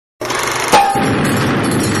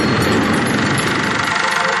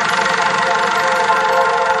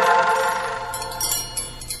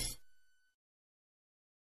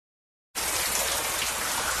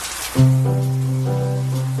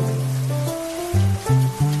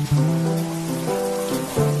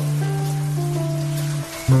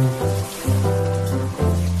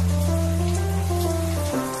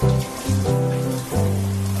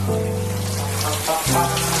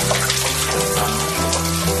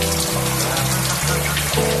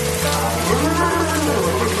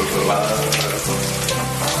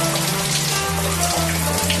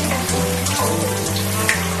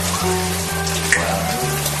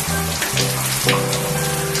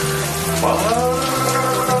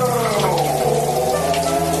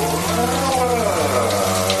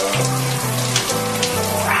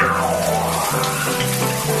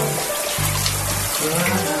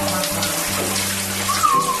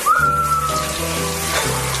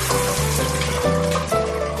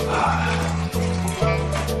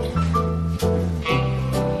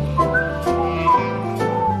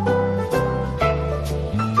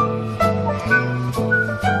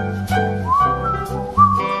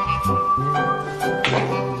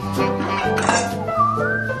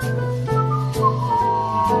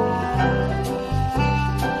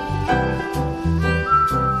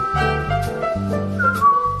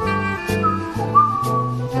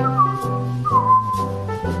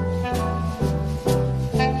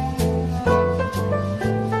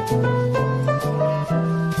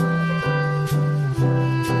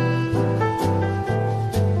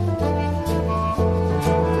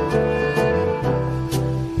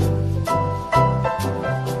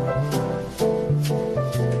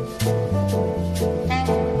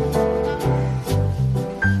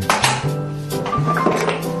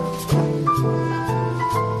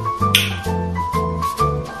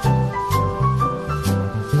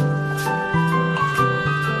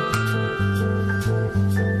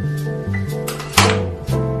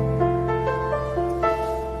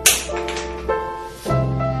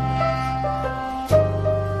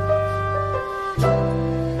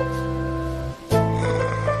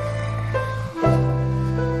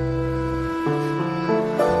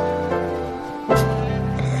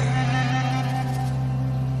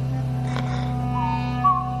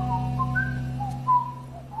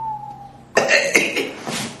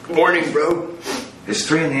Morning, bro. It's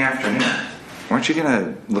 3 in the afternoon. Weren't you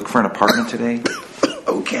gonna look for an apartment today?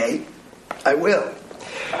 Okay, I will.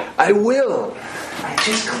 I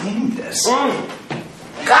just cleaned this.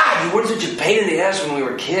 God, you were such a pain in the ass when we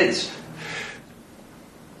were kids.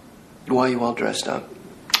 Why are you all dressed up?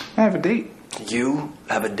 I have a date. You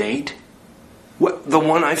have a date? What, the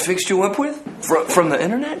one I fixed you up with? From the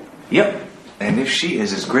internet? Yep. And if she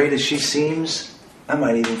is as great as she seems, I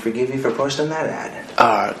might even forgive you for posting that ad.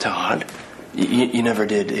 Todd, you never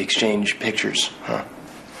did exchange pictures, huh?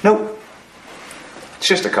 Nope. It's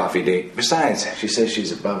just a coffee date. Besides, she says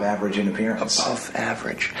she's above average in appearance. Above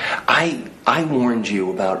average. I warned you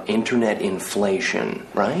about internet inflation,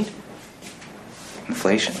 right?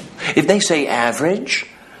 Inflation? If they say average,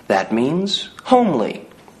 that means homely.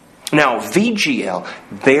 Now, VGL,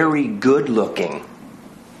 very good looking.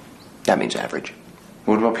 That means average.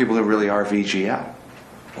 What about people who really are VGL?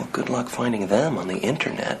 Well, good luck finding them on the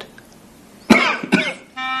internet.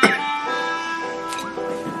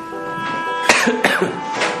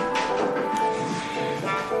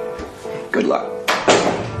 Good luck.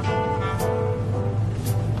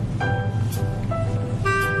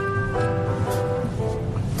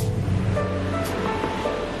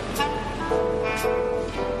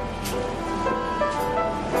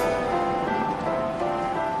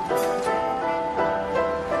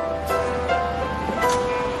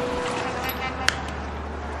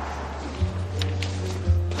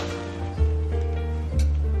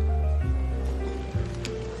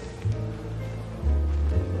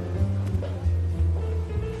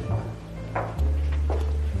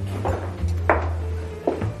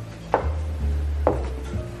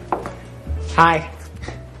 Hi.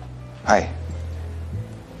 Hi.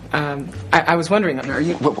 I was wondering, are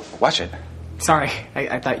you... Watch it. Sorry,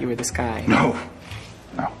 I thought you were this guy. No.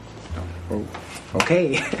 Oh,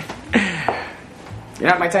 okay. You're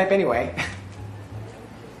not my type anyway.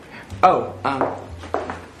 Oh,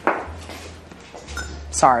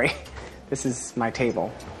 sorry. This is my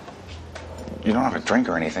table. You don't have a drink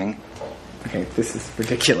or anything. Okay, this is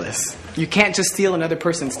ridiculous. You can't just steal another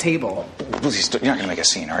person's table. Please, you're not going to make a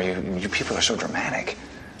scene, are you? You people are so dramatic.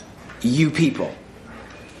 You people.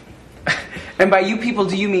 And by you people,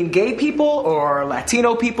 do you mean gay people or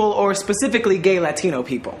Latino people or specifically gay Latino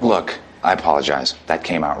people? Look, I apologize. That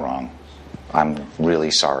came out wrong. I'm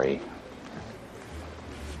really sorry.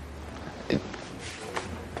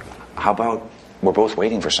 How about we're both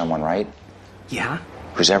waiting for someone, right? Yeah?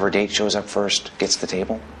 Whoever date shows up first gets the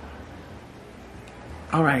table?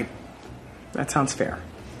 All right. That sounds fair.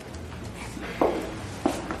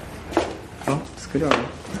 Oh, scoot over.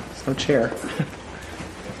 There's no chair.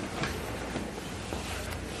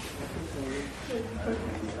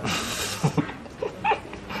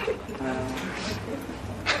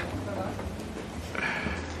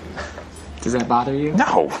 Does that bother you?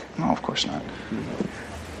 No, of course not.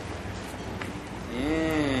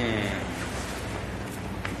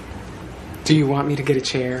 Do you want me to get a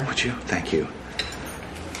chair? Would you? Thank you.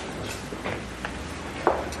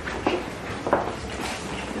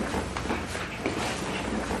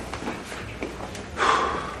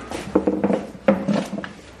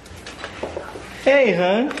 Hey,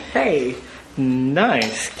 hon. Hey.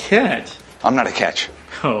 Nice catch. I'm not a catch.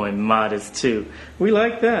 Oh, and modest, too. We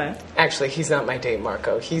like that. Actually, he's not my date,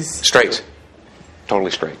 Marco. He's... Straight.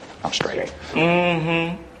 Totally straight. I'm straight.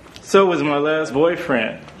 Mm-hmm. So was my last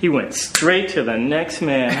boyfriend. He went straight to the next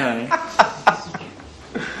man, honey.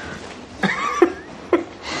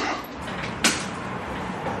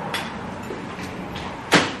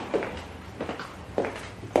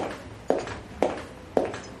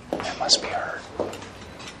 It must be her.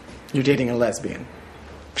 You're dating a lesbian.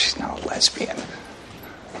 She's not a lesbian.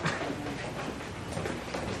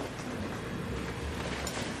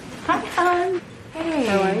 Hi, hon. Hey.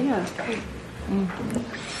 How are you?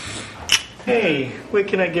 Hey, what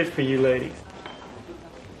can I get for you, ladies?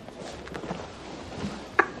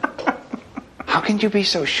 How can you be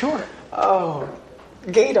so sure? Oh,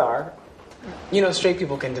 gaydar. You know, straight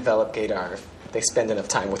people can develop gaydar if they spend enough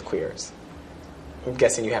time with queers. I'm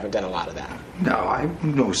guessing you haven't done a lot of that. No, I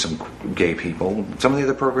know some gay people. Some of the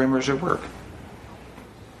other programmers at work.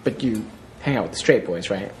 But you hang out with the straight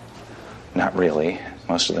boys, right? Not really.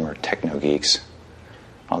 Most of them are techno geeks.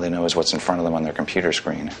 All they know is what's in front of them on their computer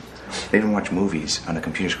screen. They don't watch movies on a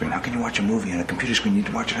computer screen. How can you watch a movie on a computer screen? You need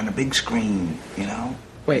to watch it on a big screen, you know?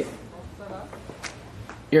 Wait.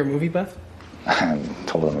 You're a movie buff? I'm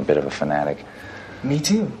told I'm a bit of a fanatic. Me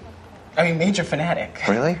too. I mean, major fanatic.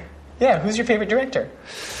 Really? Yeah, who's your favorite director?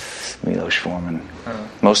 Milos Forman.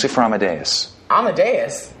 Mostly for Amadeus.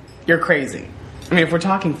 Amadeus? You're crazy. I mean, if we're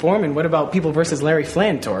talking Foreman, what about People versus Larry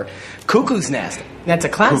Flint or Cuckoo's Nest? That's a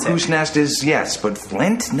classic. Cuckoo's Nest is, yes, but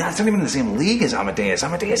Flint? No, it's not even in the same league as Amadeus.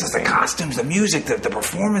 Amadeus is the costumes, the music, the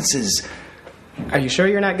performances. Are you sure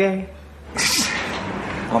you're not gay?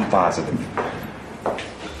 I'm positive.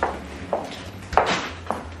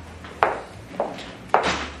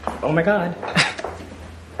 Oh my God.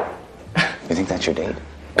 You think that's your date?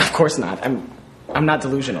 Of course not. I'm not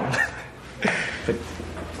delusional. But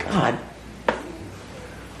God,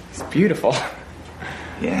 it's beautiful.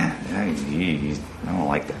 Yeah, I don't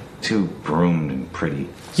like that. Too groomed and pretty.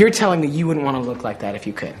 You're telling me you wouldn't want to look like that if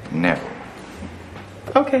you could? Never.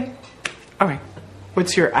 Okay. All right.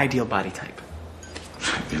 What's your ideal body type?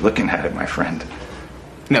 You're looking at it, my friend.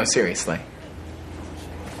 No, seriously.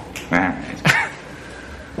 All right.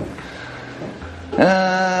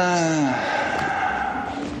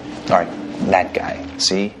 All right, that guy.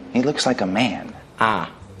 See? He looks like a man.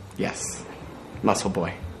 Ah, yes. Muscle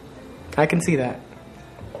boy. I can see that.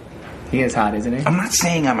 He is hot, isn't he? I'm not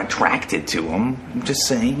saying I'm attracted to him. I'm just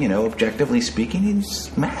saying, objectively speaking,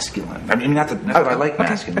 he's masculine. I mean, not that I like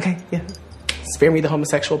masculine. Okay, yeah. Spare me the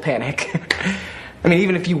homosexual panic. I mean,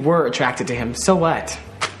 even if you were attracted to him, so what?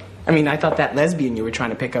 I mean, I thought that lesbian you were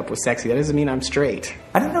trying to pick up was sexy. That doesn't mean I'm straight.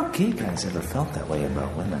 I don't know gay guys ever felt that way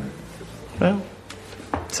about women. Well,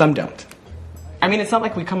 some don't. I mean, it's not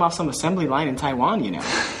like we come off some assembly line in Taiwan, you know.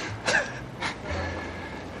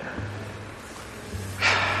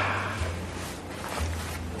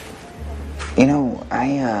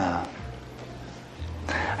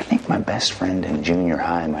 I think my best friend in junior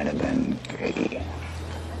high might have been gay.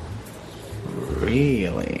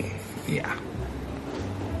 Really? Yeah.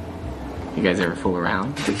 You guys ever fool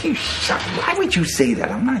around? Why would you say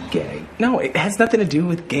that? I'm not gay. No, it has nothing to do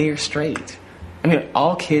with gay or straight. I mean,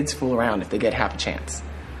 all kids fool around if they get half a chance.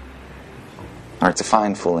 All right,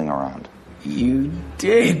 define fooling around. You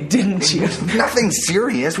did, didn't you? Nothing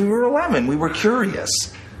serious. We were 11. We were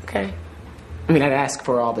curious. Okay. I mean, I'd ask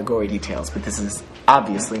for all the gory details, but this is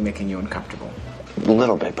obviously making you uncomfortable. A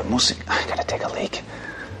little bit, but mostly I gotta take a leak.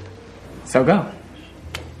 So go.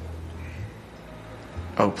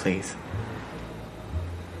 Oh, please.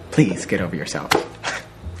 Please get over yourself.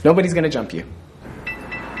 Nobody's gonna jump you.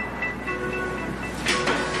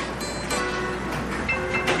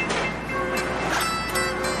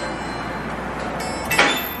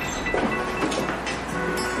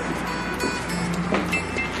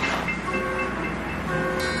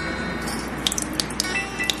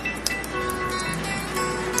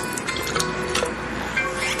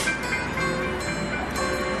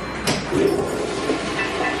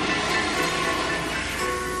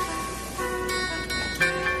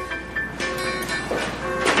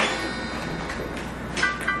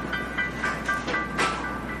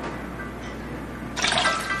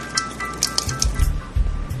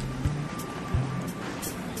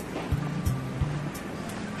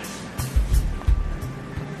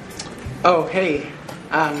 Oh, hey.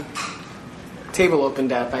 Table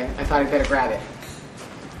opened up. I thought I'd better grab it.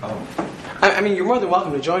 Oh. I mean, you're more than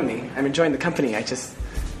welcome to join me. I'm enjoying the company. I just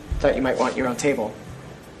thought you might want your own table.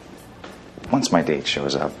 Once my date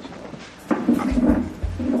shows up.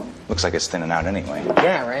 Looks like it's thinning out anyway.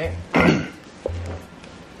 Yeah, right?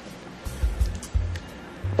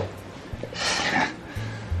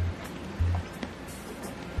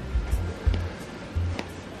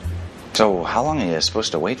 So, how long are you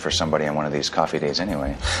supposed to wait for somebody on one of these coffee dates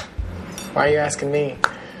anyway? Why are you asking me?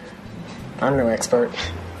 I'm no expert.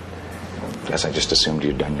 Guess I just assumed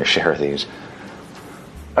you'd done your share of these.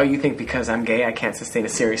 Oh, you think because I'm gay I can't sustain a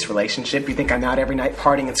serious relationship? You think I'm out every night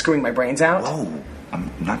partying and screwing my brains out? Whoa,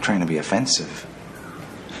 I'm not trying to be offensive.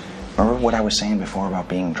 Remember what I was saying before about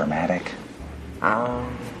being dramatic? I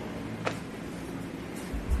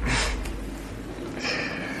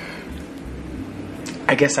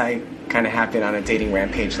guess I kind of have been on a dating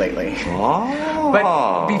rampage lately. Oh.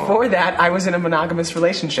 But before that, I was in a monogamous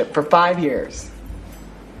relationship for 5 years.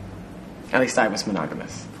 At least I was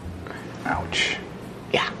monogamous. Ouch.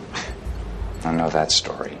 Yeah. I know that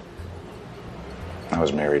story. I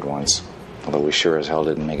was married once, although we sure as hell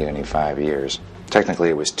didn't make it any 5 years. Technically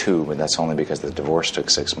it was 2, but that's only because the divorce took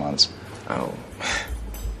 6 months. Oh.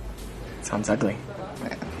 Sounds ugly.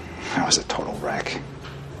 Man, I was a total wreck.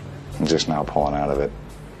 I'm just now pulling out of it.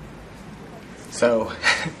 So,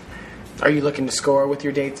 are you looking to score with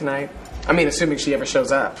your date tonight? I mean, assuming she ever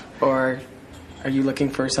shows up. Or are you looking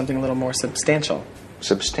for something a little more substantial?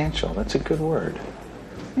 Substantial, that's a good word.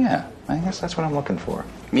 Yeah, I guess that's what I'm looking for.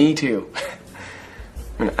 Me too.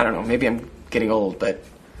 I mean, I don't know, maybe I'm getting old, but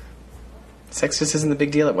Sex just isn't the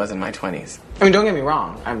big deal it was in my 20s. I mean, don't get me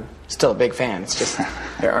wrong. I'm still a big fan. It's just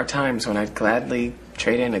there are times when I'd gladly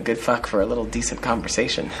trade in a good fuck for a little decent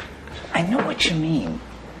conversation. I know what you mean.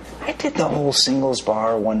 I did the whole singles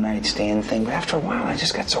bar, one-night stand thing, but after a while I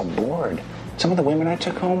just got so bored. Some of the women I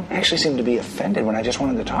took home actually seemed to be offended when I just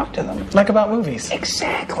wanted to talk to them. Like about movies.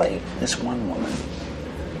 Exactly. This one woman.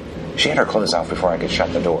 She had her clothes off before I could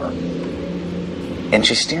shut the door. And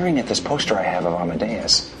she's staring at this poster I have of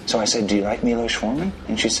Amadeus. So I said, do you like Milos Forman?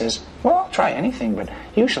 And she says, well, I'll try anything, but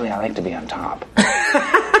usually I like to be on top.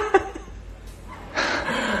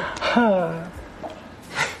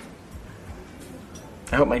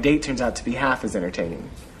 I hope my date turns out to be half as entertaining.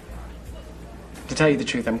 To tell you the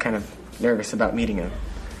truth, I'm kind of nervous about meeting him.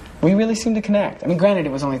 We really seem to connect. I mean, granted,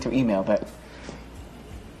 it was only through email, but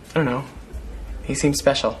I don't know. He seems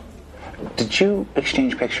special. Did you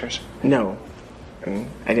exchange pictures? No. I mean,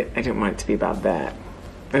 I didn't want it to be about that.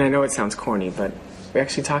 And I know it sounds corny, but we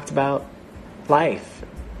actually talked about life,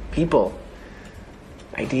 people,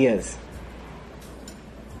 ideas.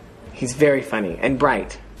 He's very funny and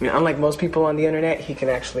bright. I mean, unlike most people on the internet, he can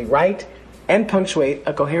actually write and punctuate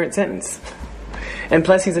a coherent sentence. And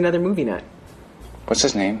plus, he's another movie nut. What's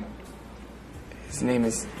his name? His name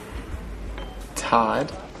is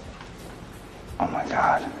Todd. Oh, my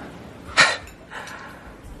God.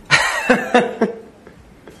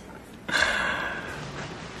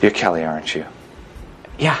 You're Kelly, aren't you?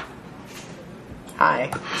 Yeah. Hi.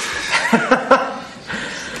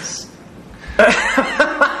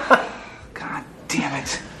 God damn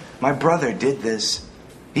it. My brother did this.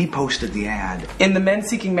 He posted the ad. In the Men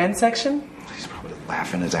Seeking Men section? He's probably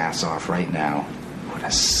laughing his ass off right now. What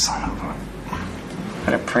a son of a...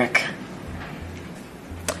 What a prick.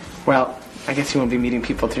 Well, I guess you won't be meeting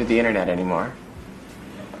people through the internet anymore.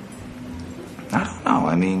 I don't know.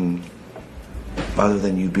 I mean, other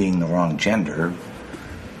than you being the wrong gender,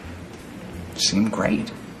 it seemed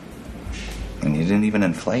great. And you didn't even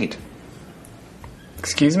inflate.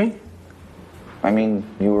 Excuse me? I mean,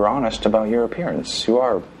 you were honest about your appearance. You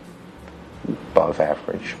are above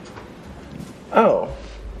average. Oh.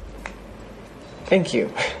 Thank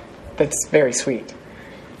you. That's very sweet.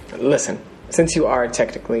 Listen, since you are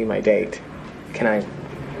technically my date, can I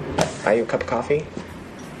buy you a cup of coffee?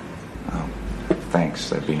 Oh, thanks.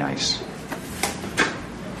 That'd be nice.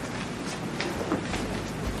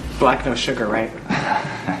 Black, no sugar, right?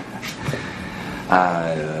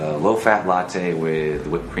 Low-fat latte with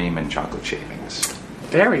whipped cream and chocolate shavings.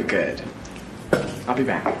 Very good. I'll be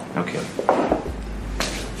back. Okay.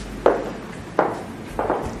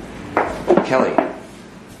 Kelly.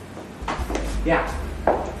 Yeah.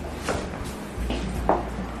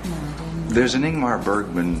 There's an Ingmar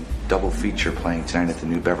Bergman double feature playing tonight at the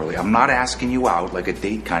New Beverly. I'm not asking you out like a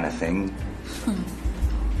date kind of thing.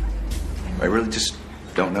 I really just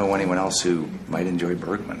don't know anyone else who might enjoy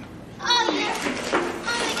Bergman.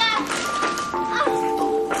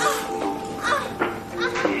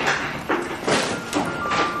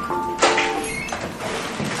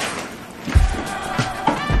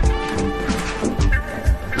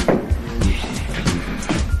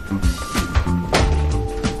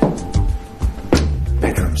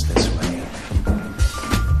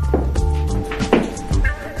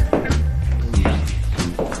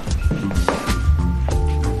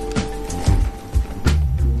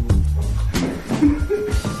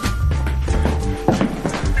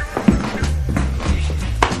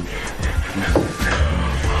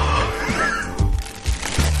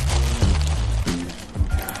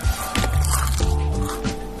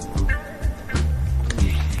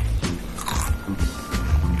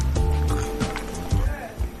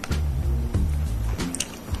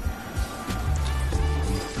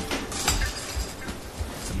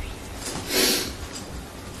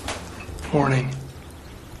 Morning.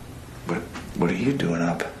 What are you doing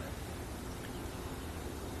up?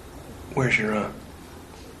 Where's your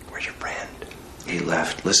friend? He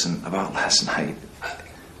left. Listen, about last night.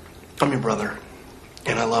 I'm your brother,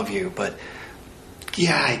 and I love you, but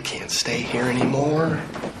yeah, I can't stay here anymore.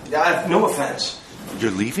 No offense.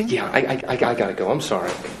 You're leaving? Yeah, I gotta go. I'm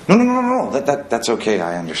sorry. No. That's okay.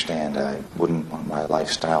 I understand. I wouldn't want my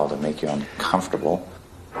lifestyle to make you uncomfortable.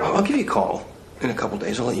 I'll give you a call in a couple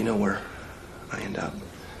days. I'll let you know where I end up.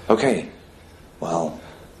 Okay. Well,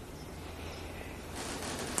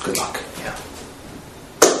 good luck. Yeah.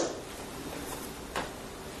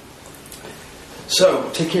 So,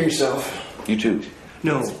 take care of yourself. You too.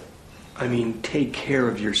 No, I mean, take care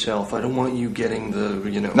of yourself. I don't want you getting the,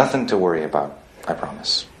 Nothing to worry about, I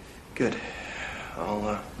promise. Good.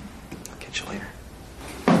 I'll catch you later.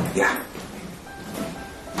 Yeah.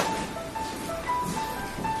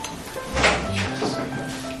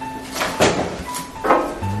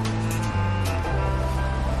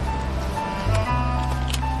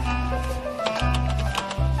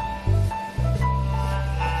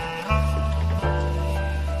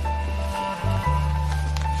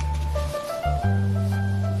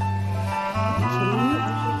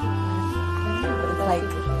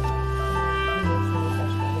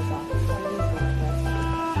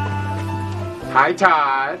 Hi,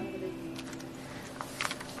 Todd.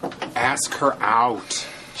 Ask her out.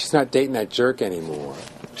 She's not dating that jerk anymore.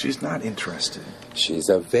 She's not interested. She's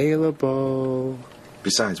available.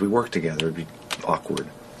 Besides, we work together. It'd be awkward.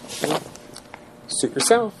 Suit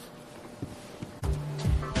yourself.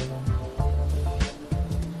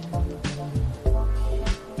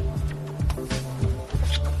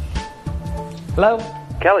 Hello?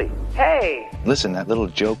 Kelly. Hey! Listen, that little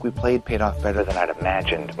joke we played paid off better than I'd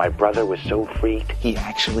imagined. My brother was so freaked, he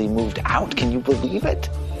actually moved out. Can you believe it?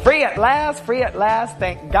 Free at last, free at last.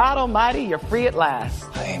 Thank God Almighty, you're free at last.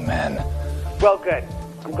 Amen. Well, good.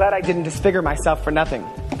 I'm glad I didn't disfigure myself for nothing.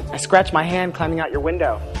 I scratched my hand climbing out your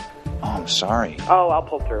window. Oh, I'm sorry. Oh, I'll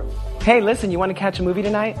pull through. Hey, listen, you want to catch a movie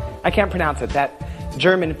tonight? I can't pronounce it. That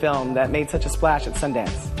German film that made such a splash at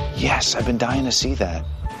Sundance. Yes, I've been dying to see that.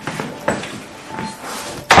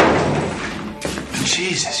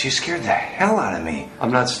 Jesus, you scared the hell out of me.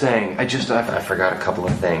 I'm not staying. I forgot a couple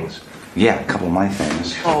of things. Yeah, a couple of my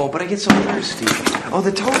things. Oh, but I get so thirsty. Oh,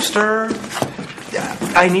 the toaster.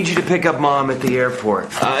 I need you to pick up Mom at the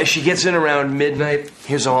airport. She gets in around midnight.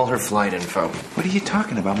 Here's all her flight info. What are you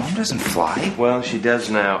talking about? Mom doesn't fly. Well, she does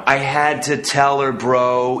now. I had to tell her,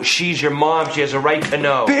 bro. She's your mom. She has a right to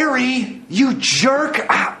know. Barry, you jerk.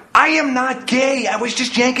 I am not gay. I was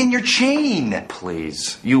just yanking your chain.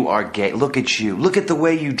 Please. You are gay. Look at you. Look at the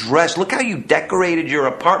way you dress. Look how you decorated your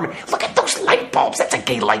apartment. Look at those light bulbs. That's a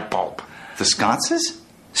gay light bulb. The sconces?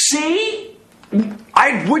 See?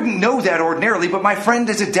 I wouldn't know that ordinarily, but my friend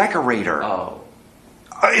is a decorator. Oh.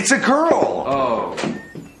 It's a girl. Oh.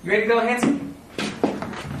 You ready to go, handsome?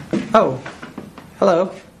 Oh.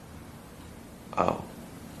 Hello. Oh.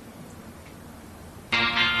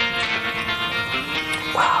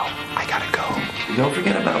 Wow. I gotta go. Don't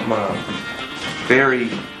forget about Mom. Barry.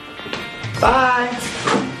 Bye.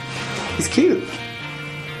 He's cute.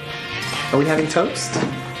 Are we having toast?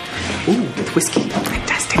 Ooh, with whiskey.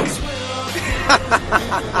 Fantastic.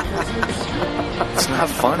 It's not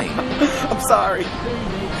funny. I'm sorry.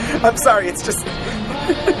 It's just...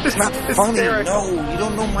 It's not funny. No, you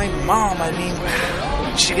don't know my mom. I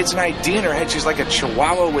mean, she gets an idea in her head. She's like a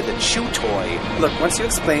chihuahua with a chew toy. Look, once you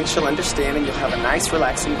explain, she'll understand and you'll have a nice,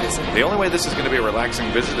 relaxing visit. The only way this is going to be a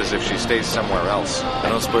relaxing visit is if she stays somewhere else. I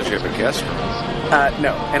don't suppose you have a guest room.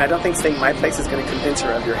 No, and I don't think staying in my place is going to convince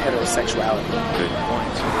her of your heterosexuality. Good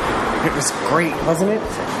point. It was great, wasn't it?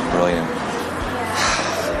 Brilliant.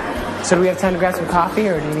 So do we have time to grab some coffee,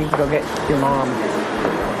 or do you need to go get your mom?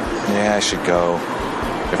 Yeah, I should go.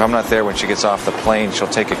 If I'm not there when she gets off the plane, she'll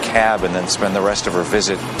take a cab and then spend the rest of her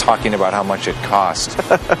visit talking about how much it cost.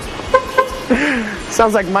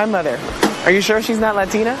 Sounds like my mother. Are you sure she's not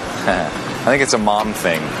Latina? I think it's a mom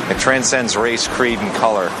thing. It transcends race, creed, and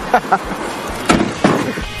color.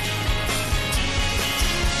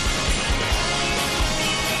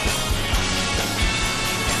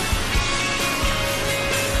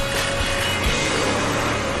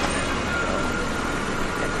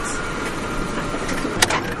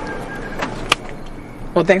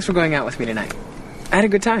 Well, thanks for going out with me tonight. I had a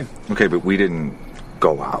good time. Okay, but we didn't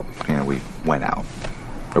go out. You know, we went out.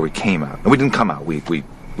 Or we came out. No, we didn't come out. We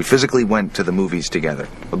physically went to the movies together.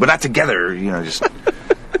 But not together, you know, just...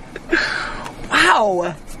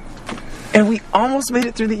 Wow! And we almost made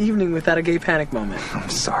it through the evening without a gay panic moment. I'm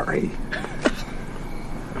sorry.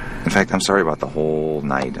 In fact, I'm sorry about the whole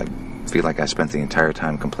night. I feel like I spent the entire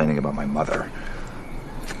time complaining about my mother.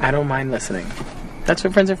 I don't mind listening. That's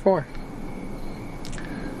what friends are for.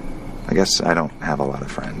 I guess I don't have a lot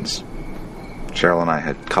of friends. Cheryl and I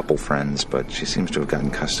had couple friends, but she seems to have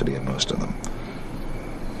gotten custody of most of them.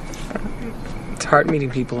 It's hard meeting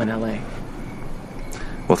people in L.A.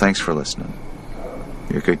 Well, thanks for listening.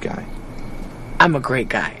 You're a good guy. I'm a great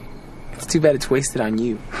guy. It's too bad it's wasted on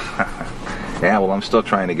you. Yeah, well, I'm still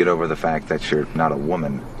trying to get over the fact that you're not a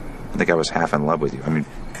woman. I think I was half in love with you. I mean,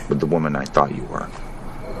 with the woman I thought you were.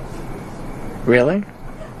 Really?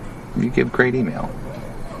 You give great email.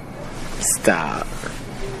 Stop.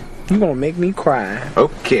 You're gonna make me cry.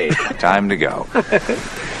 Okay, time to go.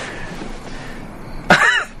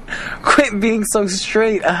 Quit being so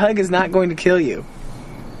straight. A hug is not going to kill you.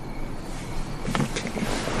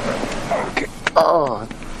 Okay. Oh,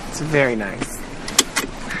 it's very nice.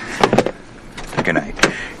 Good night.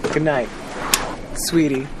 Good night,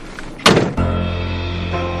 sweetie.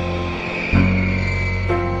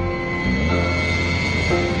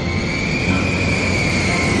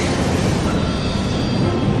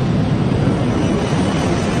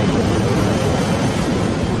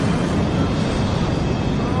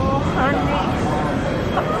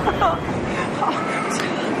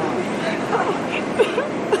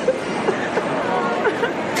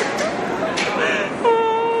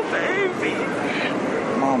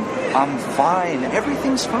 I'm fine.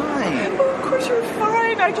 Everything's fine. Oh, of course you're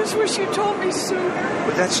fine. I just wish you told me sooner.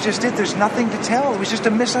 But that's just it. There's nothing to tell. It was just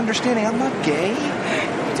a misunderstanding. I'm not gay.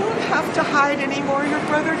 You don't have to hide anymore. Your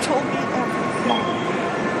brother told me everything.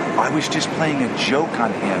 Mom, I was just playing a joke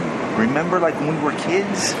on him. Remember, like when we were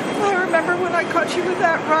kids? I remember when I caught you with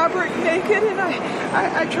that Robert naked, and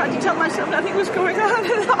I tried to tell myself nothing was going on,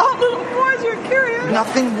 and all little boys are curious.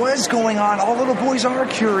 Nothing was going on. All little boys are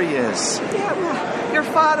curious. Yeah, well, your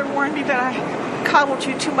father warned me that I coddled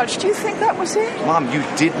you too much. Do you think that was it? Mom, you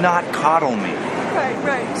did not coddle me.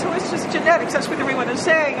 Right. So it's just genetics. That's what everyone is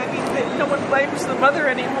saying. I mean, no one blames the mother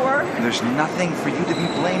anymore. There's nothing for you to be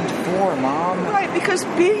blamed for, Mom. Right, because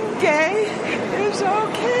being gay is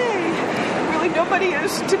okay. Really, nobody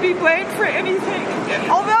is to be blamed for anything.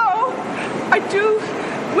 Although, I do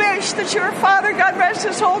wish that your father, God rest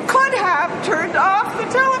his soul, could have turned off the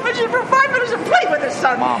television for 5 minutes and played with his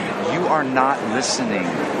son. Mom, you are not listening.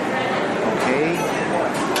 Okay?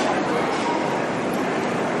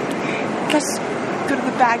 Let's go to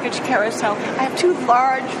the baggage carousel. I have 2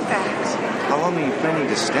 large bags. How long are you planning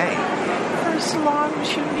to stay? For as long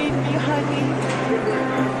as you need me, honey.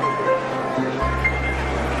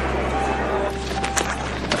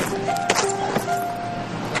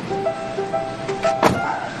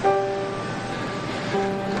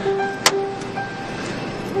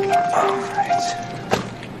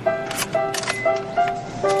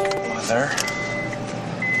 Mother,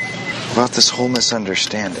 about this whole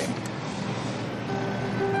misunderstanding.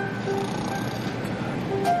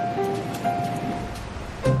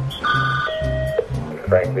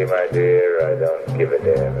 Frankly, my dear, I don't give a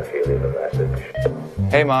damn if you leave a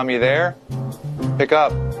message. Hey, Mom, you there? Pick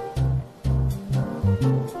up.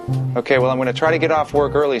 Okay, well, I'm going to try to get off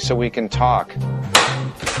work early so we can talk.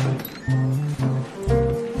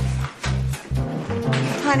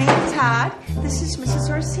 Honey, Todd, this is Mrs.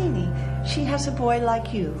 Orsini. She has a boy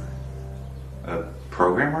like you. A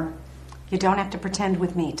programmer? You don't have to pretend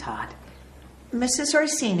with me, Todd. Mrs.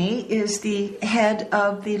 Orsini is the head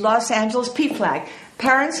of the Los Angeles PFLAG,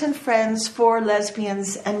 Parents and Friends for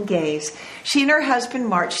Lesbians and Gays. She and her husband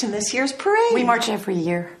marched in this year's parade. We march every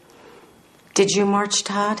year. Did you march,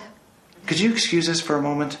 Todd? Could you excuse us for a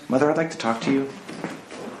moment? Mother, I'd like to talk to you.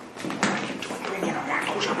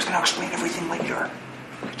 I was going to explain everything later.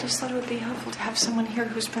 I just thought it would be helpful to have someone here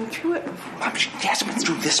who's been through it before. Mom, she hasn't been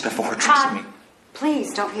through this before. Trust Todd, me.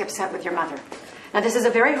 please don't be upset with your mother. Now, this is a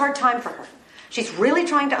very hard time for her. She's really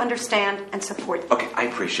trying to understand and support you. Okay, I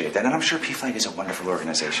appreciate that, and I'm sure PFLAG is a wonderful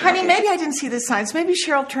organization. Honey, maybe I didn't see the signs. Maybe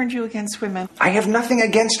Cheryl turned you against women. I have nothing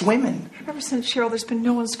against women. Ever since Cheryl, there's been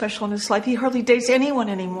no one special in his life. He hardly dates anyone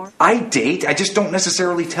anymore. I date, I just don't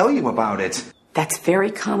necessarily tell you about it. That's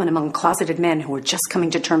very common among closeted men who are just coming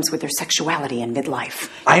to terms with their sexuality in midlife.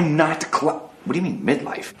 I'm not What do you mean,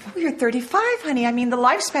 midlife? Well, you're 35, honey. I mean, the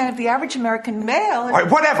lifespan of the average American male. All right,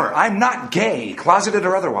 whatever. I'm not gay, closeted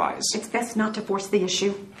or otherwise. It's best not to force the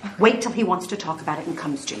issue. Wait till he wants to talk about it and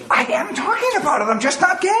comes to you. I am talking about it. I'm just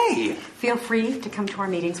not gay. Feel free to come to our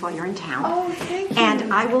meetings while you're in town. Oh, thank you.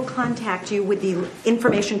 And I will contact you with the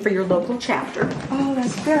information for your local chapter. Oh,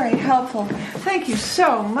 that's very helpful. Thank you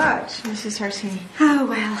so much, Mrs. Orsini. Oh,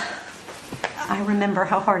 well. I remember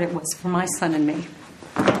how hard it was for my son and me.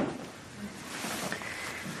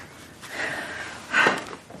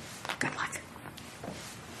 Good luck.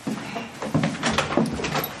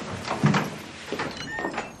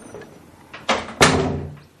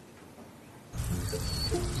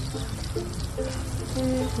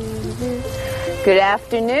 Good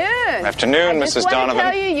afternoon. Afternoon, Mrs. Donovan. I just want to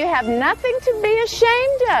tell you, you have nothing to be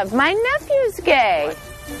ashamed of. My nephew's gay.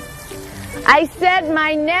 I said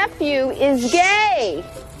my nephew is gay.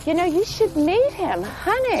 You know, you should meet him.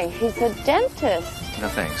 Honey, he's a dentist. No,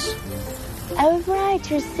 thanks. Oh, right,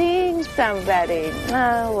 you're seeing somebody.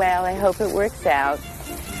 Oh, well, I hope it works out.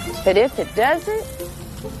 But if it doesn't,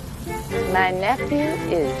 my nephew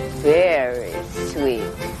is very sweet.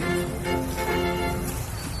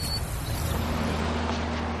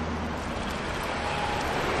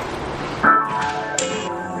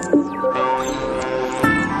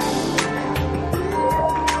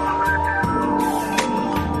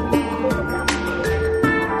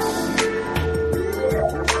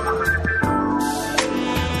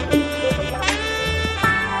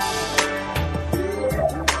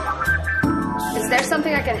 Is there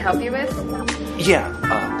something I can help you with? Yeah,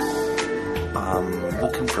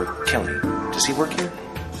 looking for Kelly. Does he work here?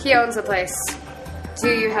 He owns the place. Do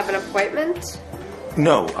you have an appointment?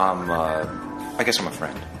 No, I guess I'm a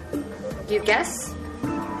friend. You guess?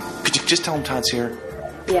 Could you just tell him Todd's here?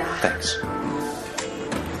 Yeah. Thanks.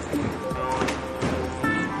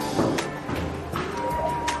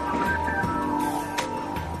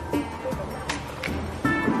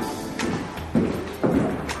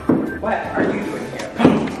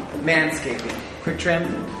 trim,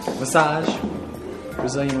 massage,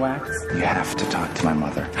 Brazilian wax. You have to talk to my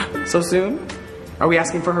mother. So soon? Are we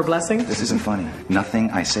asking for her blessing? This isn't funny.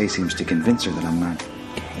 Nothing I say seems to convince her that I'm not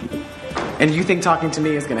gay. And you think talking to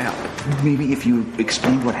me is gonna help? Maybe if you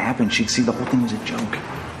explained what happened, she'd see the whole thing was a joke.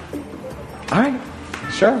 All right,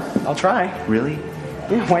 sure, I'll try. Really?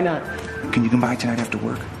 Yeah, why not? Can you come by tonight after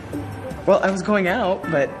work? Well, I was going out,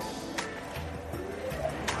 but...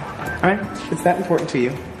 All right, it's that important to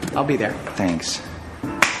you. I'll be there. Thanks.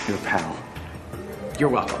 You're a pal. You're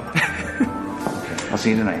welcome. Okay, I'll see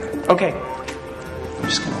you tonight. Okay. I'm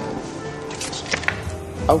just gonna...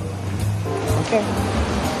 Oh, okay.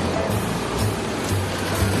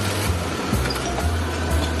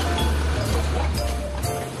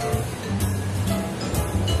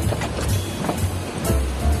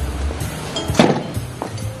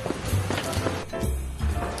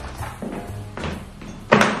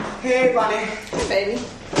 Hey, Bonnie. Hey, baby.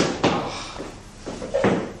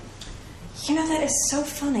 You know, that is so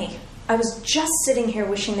funny. I was just sitting here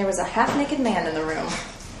wishing there was a half-naked man in the room.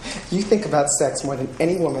 You think about sex more than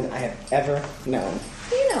any woman I have ever known.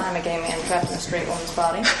 You know I'm a gay man trapped in a straight woman's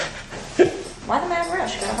body. Why the mad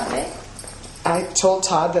rush? Got a hot date? I told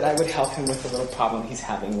Todd that I would help him with the little problem he's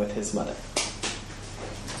having with his mother.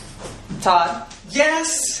 Todd?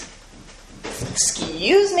 Yes?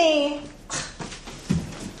 Excuse me.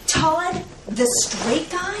 Todd, the straight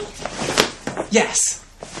guy? Yes.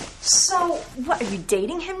 So, what, are you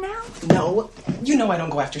dating him now? No. You know I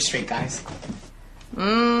don't go after straight guys.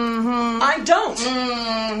 Mm-hmm. I don't.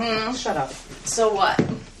 Mm-hmm. Shut up. So what?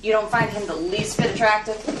 You don't find him the least bit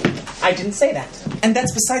attractive? I didn't say that. And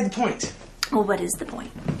that's beside the point. Well, what is the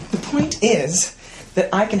point? The point is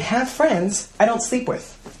that I can have friends I don't sleep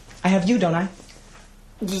with. I have you, don't I?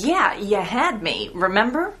 Yeah, you had me,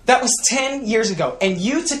 remember? That was 10 years ago, and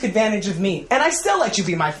you took advantage of me, and I still let you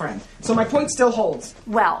be my friend. So my point still holds.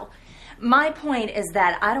 Well, my point is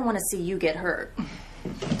that I don't want to see you get hurt.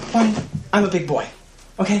 Fine. I'm a big boy,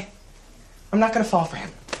 okay? I'm not going to fall for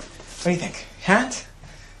him. What do you think? Hat?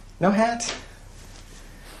 No hat?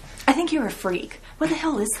 I think you're a freak. What the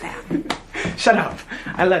hell is that? Shut up.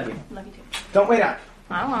 I love you. Love you too. Don't wait up.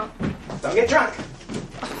 I won't. Don't get drunk.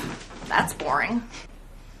 That's boring.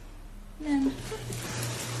 Men.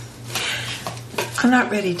 I'm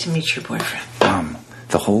not ready to meet your boyfriend. Mom,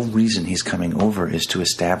 the whole reason he's coming over is to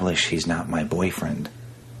establish he's not my boyfriend.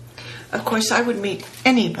 Of course, I would meet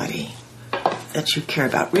anybody that you care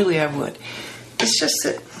about. Really, I would. It's just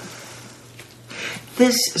that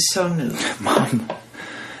this is so new. Mom,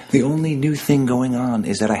 the only new thing going on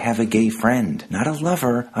is that I have a gay friend. Not a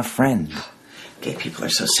lover, a friend. Gay people are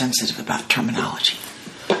so sensitive about terminology.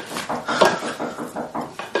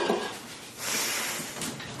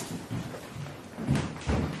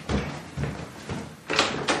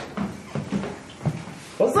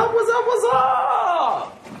 What's up, what's up, what's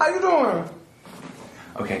up? How you doing?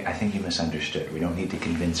 Okay, I think you misunderstood. We don't need to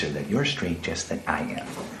convince her that you're straight, just that I am.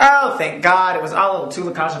 Oh, thank God. It was all a little too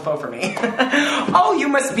lacage for me. Oh, you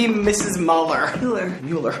must be Mrs. Muller.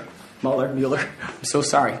 Muller. I'm so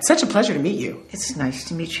sorry. It's such a pleasure to meet you. It's nice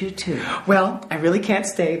to meet you, too. Well, I really can't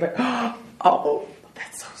stay, but... Oh,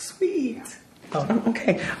 that's so sweet. Oh,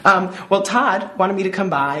 okay. Well, Todd wanted me to come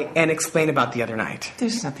by and explain about the other night.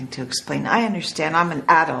 There's nothing to explain. I understand. I'm an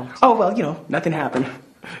adult. Oh, well, you know, nothing happened.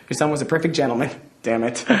 Your son was a perfect gentleman. Damn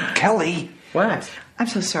it. Kelly! What? I'm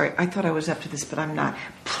so sorry. I thought I was up to this, but I'm not.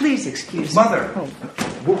 Please excuse me. Mother! Oh.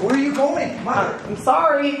 Where are you going? Mother! I'm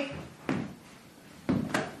sorry.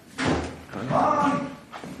 Mom!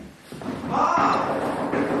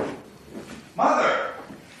 Mom! Mother!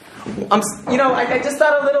 I just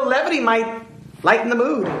thought a little levity might lighten the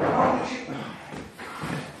mood.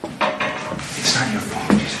 It's not your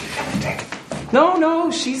fault. She's romantic.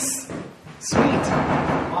 No, she's sweet.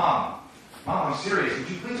 Mom, I'm serious. Would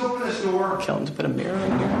you please open this door? Kill him to put a mirror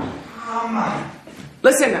in here. Mom.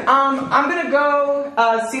 Listen, I'm gonna go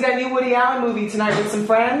see that new Woody Allen movie tonight with some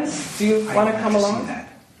friends. Do you want to come along? See that.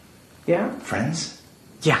 Yeah? Friends?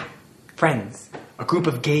 Yeah, friends. A group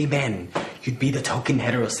of gay men. You'd be the token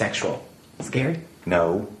heterosexual. Scared?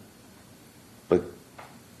 No. But,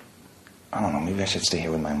 I don't know, maybe I should stay here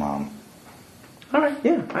with my mom. All right,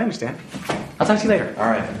 yeah, I understand. I'll talk to you later. All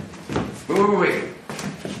right. Wait.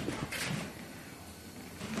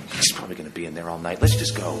 She's probably going to be in there all night. Let's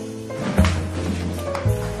just go.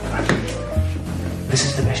 This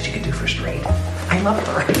is the best you can do for straight. I love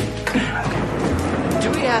her. Do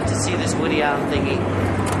we have to see this Woody Allen thingy?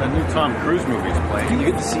 That new Tom Cruise movie's playing.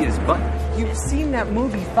 You get to see his butt. You've seen that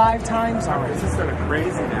movie 5 times already. This is sort of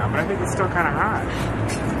crazy now, but I think it's still kind of hot.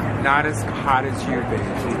 Not as hot as you, baby.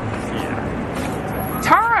 Yeah.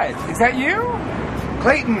 Todd, is that you?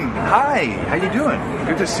 Clayton, hi. How you doing?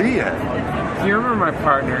 Good to see you. You remember my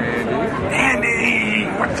partner, Andy? Andy,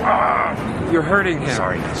 what's up? You're hurting him.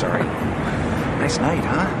 Sorry. Nice night,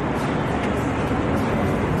 huh?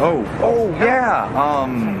 Oh, yeah.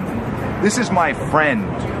 This is my friend,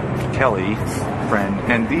 Kelly,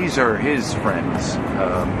 and these are his friends,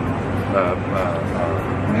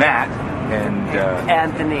 Matt and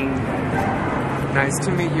Anthony. Nice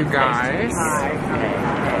to meet you guys. Hi.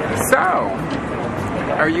 So,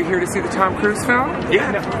 are you here to see the Tom Cruise film?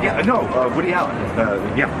 No, Woody Allen.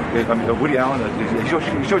 Woody Allen, he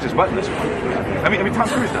shows his butt in this one. I mean, Tom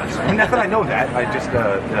Cruise does. Not that I know that, I just,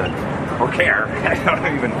 or care. I don't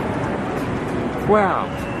even... Well,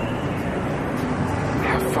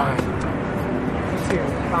 have fun.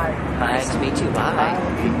 Bye. Nice to meet you. Bye.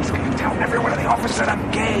 He's gonna tell everyone in the office that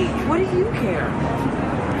I'm gay. What do you care?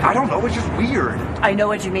 I don't know, it's just weird. I know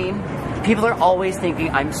what you mean. People are always thinking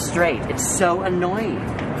I'm straight. It's so annoying.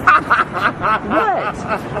 What?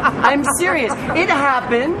 I'm serious. It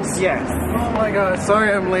happens. Yes. Oh my god,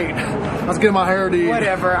 sorry I'm late. I was getting my hair done.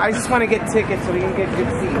 Whatever. I just want to get tickets so we can get good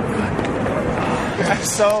seats. I'm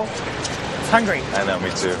so hungry. I know, me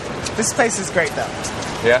too. This place is great, though.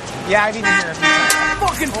 Yeah? Yeah, I've eaten here a few times.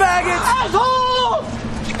 Fucking faggots! Asshole!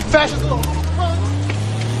 Fascist little...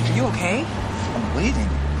 Are you okay? I'm bleeding.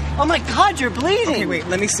 Oh my god, you're bleeding! Okay, wait,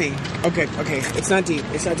 let me see. Okay. It's not deep.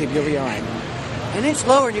 You'll be alright. An inch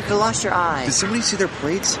lower and you could have lost your eyes. Did somebody see their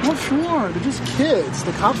plates? Well, sure. They're just kids.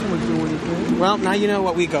 The cops won't do anything. Well, now you know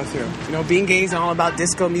what we go through. You know, being gay is all about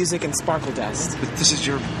disco music and sparkle dust. But this is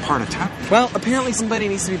your part of town. Well, apparently somebody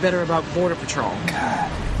needs to be better about border patrol.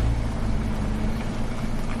 God.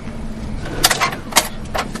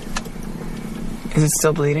 Is it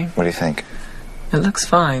still bleeding? What do you think? It looks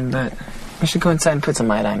fine, but we should go inside and put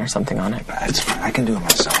some iodine or something on it. It's fine. I can do it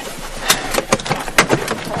myself.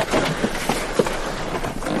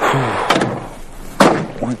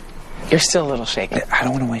 What? You're still a little shaky. I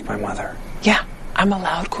don't want to wake my mother. Yeah, I'm a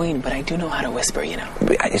loud queen, but I do know how to whisper, you know.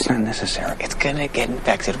 But it's not necessary. It's gonna get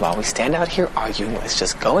infected while we stand out here arguing. Let's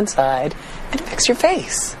just go inside and fix your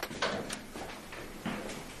face.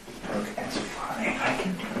 Okay, it's fine. I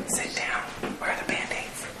can do it. Sit down. Where are the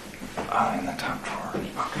Band-Aids? Oh, in the top drawer.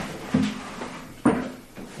 Okay.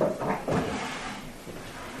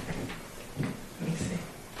 Let me see.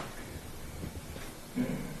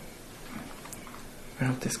 I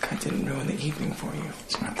hope this cut didn't ruin the evening for you.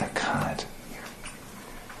 It's not the cut.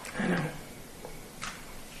 I know.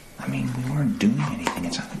 I mean, we weren't doing anything.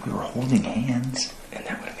 It's not like we were holding hands. And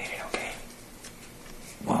that would have made it okay.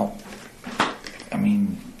 Well, I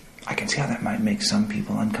mean, I can see how that might make some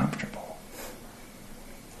people uncomfortable.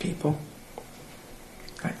 People?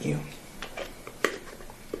 Not you.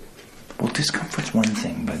 Well, discomfort's one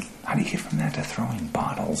thing, but how do you get from that to throwing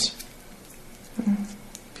bottles?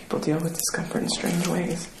 People deal with discomfort in strange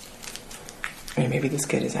ways. I mean, maybe this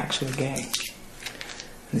kid is actually gay.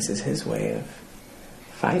 And this is his way of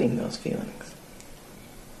fighting those feelings.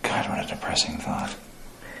 God, what a depressing thought.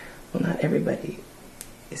 Well, not everybody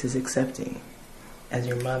is as accepting as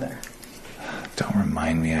your mother. Don't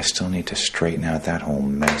remind me. I still need to straighten out that whole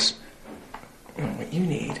mess. You know, what you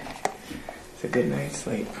need is a good night's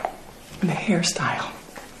sleep. And a hairstyle.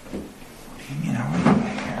 What do you mean? I want my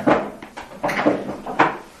hair.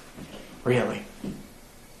 Really?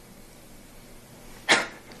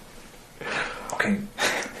 Okay,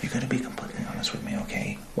 you gotta be completely honest with me,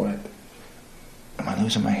 okay? What? Am I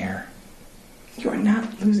losing my hair? You're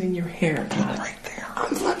not losing your hair. Look right there.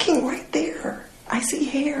 I'm looking right there. I see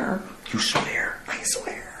hair. You swear? I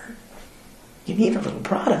swear. You need a little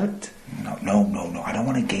product. No. I don't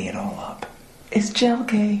want to gay it all up. Is gel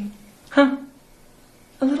gay? Huh?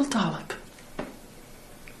 A little dollop.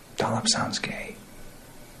 Dollop sounds gay.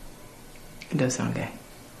 It does sound gay.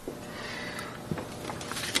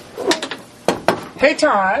 Hey,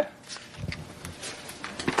 Todd.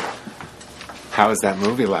 How was that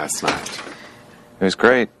movie last night? It was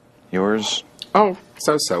great. Yours? Oh,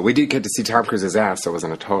 so. We did get to see Tom Cruise's ass, so it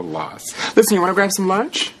wasn't a total loss. Listen, you want to grab some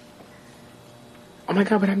lunch? Oh my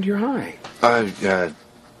God, what happened to your eye?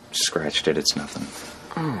 Scratched it. It's nothing.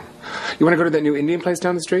 Oh. You want to go to that new Indian place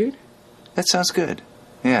down the street? That sounds good.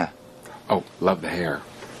 Yeah. Oh, love the hair.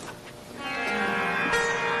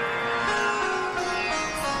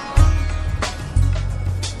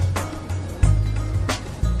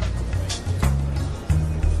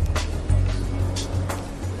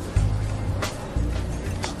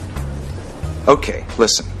 Okay,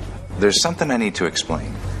 listen. There's something I need to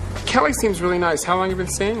explain. Kelly seems really nice. How long have you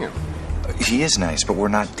been seeing him? He is nice, but we're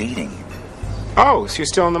not dating. Oh, so you're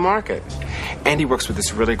still in the market. Andy works with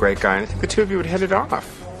this really great guy, and I think the two of you would hit it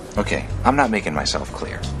off. Okay, I'm not making myself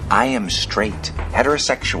clear. I am straight,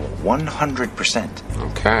 heterosexual, 100%.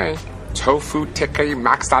 Okay. Tofu tikka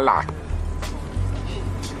masala.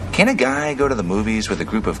 Can a guy go to the movies with a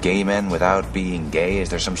group of gay men without being gay? Is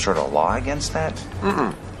there some sort of law against that? Mm-mm.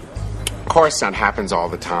 Of course, that happens all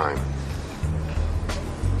the time.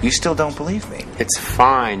 You still don't believe me? It's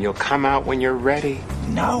fine. You'll come out when you're ready.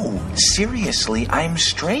 No, seriously, I'm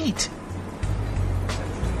straight.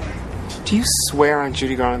 Do you swear on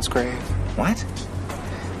Judy Garland's grave? What?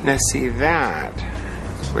 Now, see, that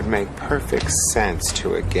would make perfect sense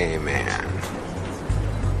to a gay man.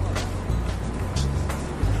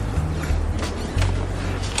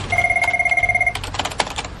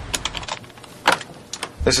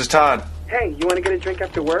 This is Todd. Hey, you want to get a drink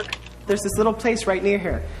after work? There's this little place right near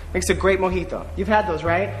here. Makes a great mojito. You've had those,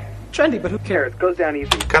 right? Trendy, but who cares? Goes down easy.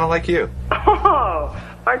 Kind of like you. Oh,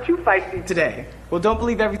 aren't you feisty today? Well, don't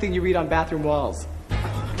believe everything you read on bathroom walls.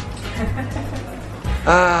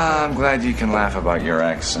 I'm glad you can laugh about your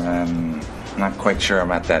ex. I'm not quite sure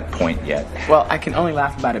I'm at that point yet. Well, I can only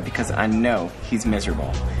laugh about it because I know he's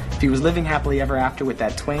miserable. If he was living happily ever after with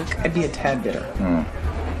that twink, I'd be a tad bitter.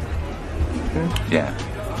 Yeah.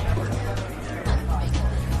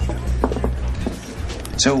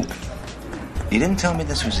 So, you didn't tell me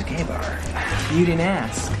this was a gay bar. You didn't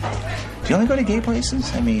ask. Do you only go to gay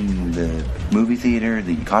places? I mean, the movie theater,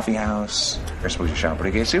 the coffee house. You're supposed to shop at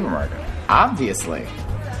a gay supermarket. Obviously.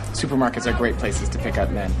 Supermarkets are great places to pick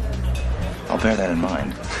up men. I'll bear that in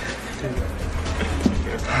mind.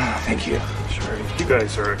 Thank you. Sure. You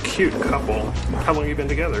guys are a cute couple. How long have you been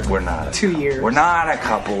together? We're not. 2 years. We're not a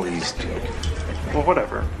couple, he's joking. Well,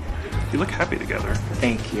 whatever. You look happy together.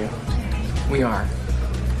 Thank you. We are.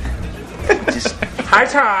 Hi,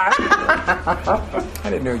 Todd. I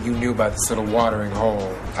didn't know you knew about this little watering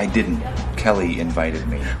hole. I didn't. Kelly invited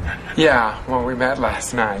me. Yeah, well, we met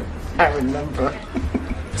last night. I remember.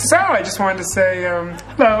 So, I just wanted to say,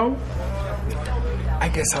 hello. I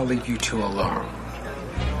guess I'll leave you two alone.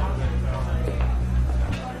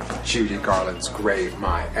 Judy Garland's grave,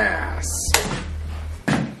 my ass.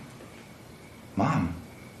 Mom,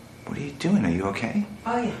 what are you doing? Are you okay?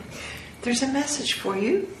 Oh, yeah. There's a message for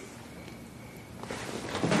you.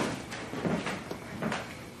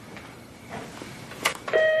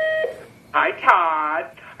 Hi, Todd.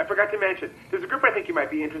 I forgot to mention, there's a group I think you might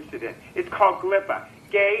be interested in. It's called GLIPA,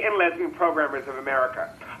 Gay and Lesbian Programmers of America.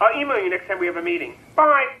 I'll email you next time we have a meeting.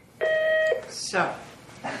 Bye. So,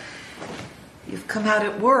 you've come out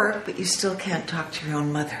at work, but you still can't talk to your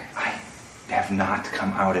own mother. I have not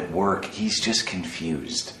come out at work. He's just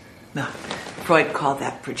confused. No, Freud called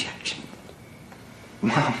that projection.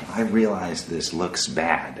 Mom, I realize this looks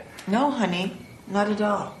bad. No, honey, not at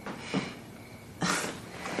all.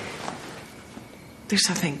 There's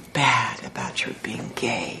something bad about your being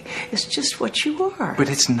gay. It's just what you are. But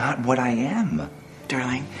it's not what I am.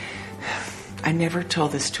 Darling, I never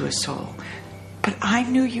told this to a soul, but I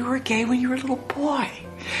knew you were gay when you were a little boy.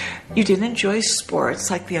 You didn't enjoy sports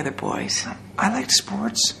like the other boys. I liked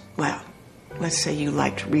sports. Well, let's say you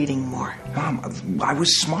liked reading more. Mom, I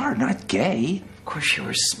was smart, not gay. Of course you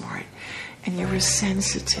were smart. And you were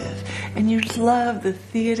sensitive. And you loved the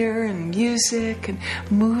theater and music and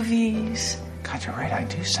movies. God, you're right, I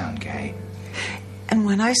do sound gay. And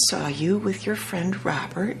when I saw you with your friend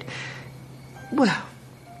Robert, well,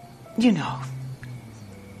 you know.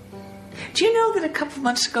 Do you know that a couple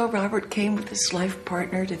months ago Robert came with his life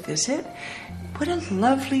partner to visit? What a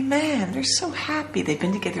lovely man. They're so happy. They've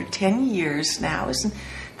been together 10 years now. Isn't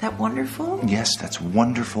that wonderful? Yes, that's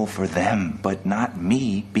wonderful for them, but not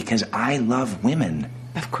me, because I love women.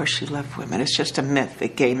 Of course you love women. It's just a myth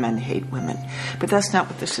that gay men hate women. But that's not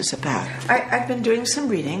what this is about. I've been doing some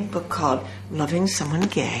reading, a book called Loving Someone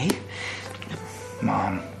Gay.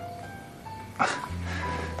 Mom,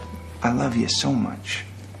 I love you so much.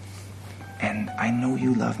 And I know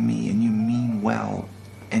you love me and you mean well.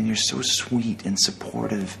 And you're so sweet and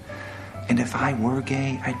supportive. And if I were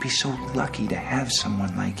gay, I'd be so lucky to have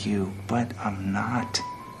someone like you. But I'm not.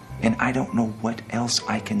 And I don't know what else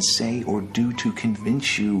I can say or do to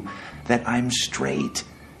convince you that I'm straight.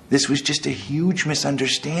 This was just a huge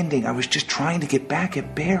misunderstanding. I was just trying to get back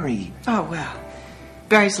at Barry. Oh, well.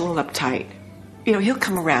 Barry's a little uptight. You know, he'll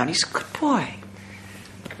come around. He's a good boy.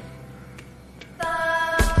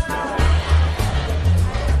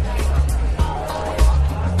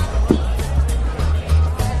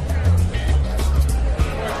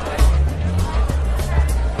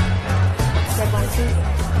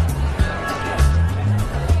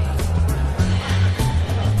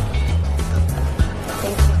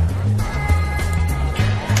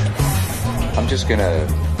 I'm just gonna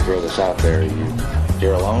throw this out there. You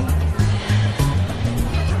You're alone?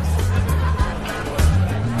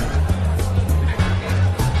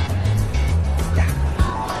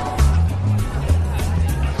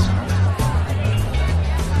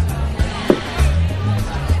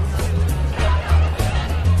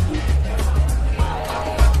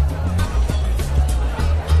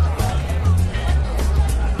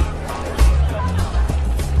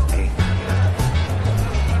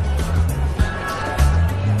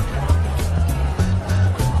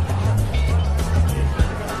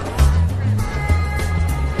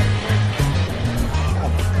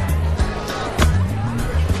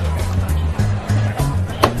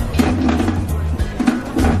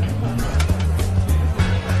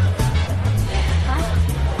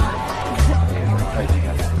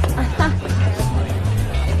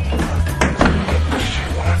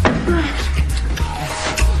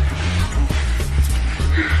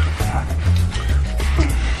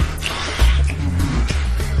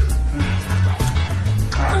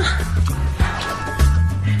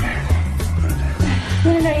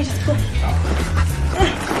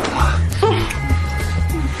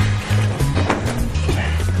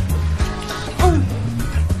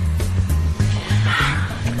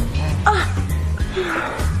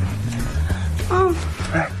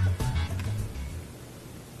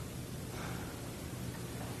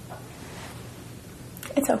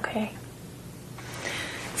 It's okay.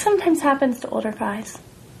 Sometimes happens to older guys.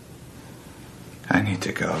 I need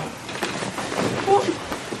to go. Well,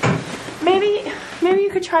 maybe you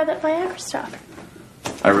could try that Viagra stuff.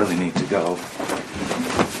 I really need to go.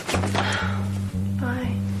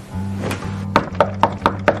 Bye.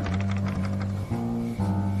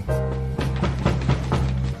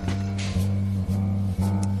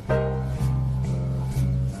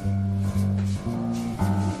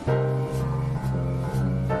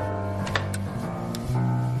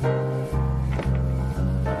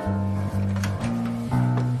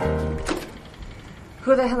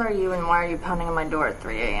 Who the hell are you and why are you pounding on my door at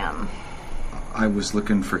 3 a.m.? I was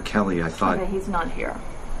looking for Kelly. I thought... Okay, he's not here.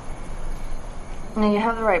 No, you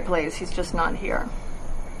have the right place. He's just not here.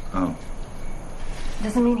 Oh.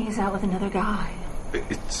 Doesn't mean he's out with another guy.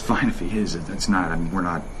 It's fine if he is. It's not. I mean, we're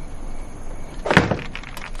not...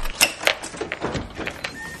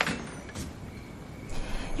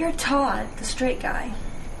 You're Todd, the straight guy.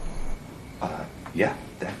 Yeah.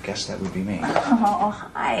 I guess that would be me.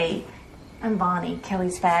 Oh, hi. I'm Bonnie,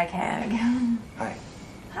 Kelly's fag hag. Hi.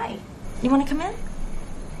 Hi. You want to come in?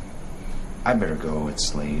 I better go.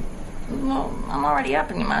 It's late. Well, I'm already up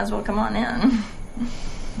and you might as well come on in.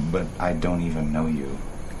 But I don't even know you.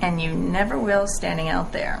 And you never will standing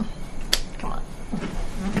out there. Come on.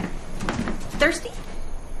 Thirsty?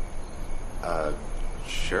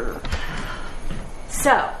 Sure.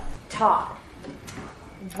 So, Todd,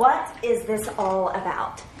 what is this all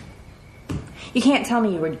about? You can't tell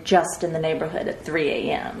me you were just in the neighborhood at 3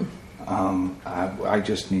 a.m. I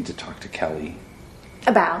just need to talk to Kelly.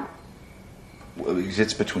 About? Well,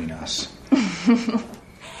 it's between us.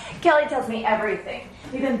 Kelly tells me everything.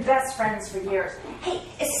 We've been best friends for years. Hey,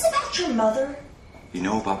 is this about your mother? You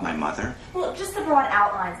know about my mother? Well, just the broad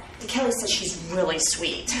outlines. Kelly says she's really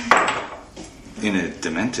sweet. In a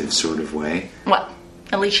demented sort of way. Well,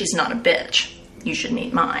 at least she's not a bitch. You should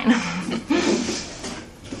meet mine.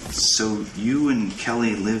 So you and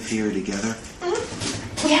Kelly live here together?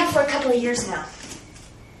 Mm-hmm. We have for a couple of years now.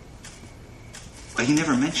 Well, he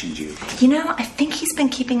never mentioned you. You know, I think he's been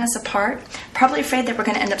keeping us apart. Probably afraid that we're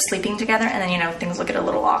going to end up sleeping together and then, things will get a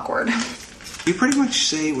little awkward. You pretty much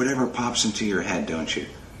say whatever pops into your head, don't you?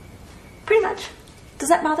 Pretty much. Does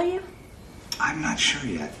that bother you? I'm not sure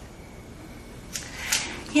yet.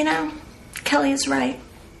 Kelly is right.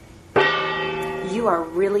 You are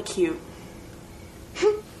really cute.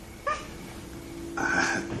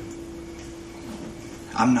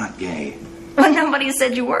 I'm not gay. Well, nobody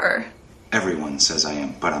said you were. Everyone says I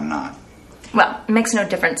am, but I'm not. Well, it makes no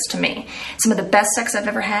difference to me. Some of the best sex I've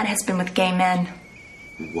ever had has been with gay men.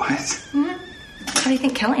 What? Mm-hmm. How do you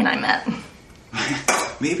think Kelly and I met?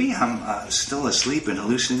 Maybe I'm still asleep and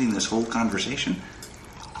hallucinating this whole conversation.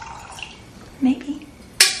 Maybe.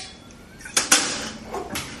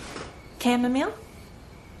 Chamomile?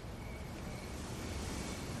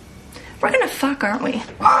 We're gonna fuck, aren't we?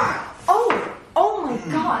 Oh my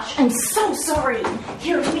gosh, I'm so sorry.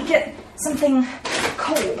 Here, let me get something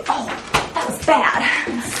cold. Oh, that was bad.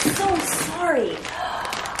 I'm so sorry.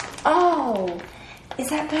 Oh, is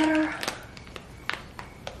that better?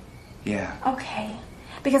 Yeah. Okay.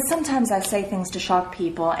 Because sometimes I say things to shock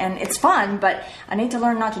people, and it's fun, but I need to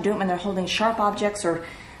learn not to do it when they're holding sharp objects or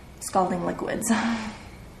scalding liquids.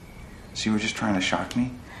 So you were just trying to shock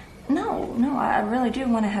me? No, I really do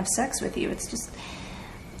want to have sex with you. It's just,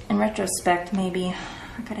 in retrospect, maybe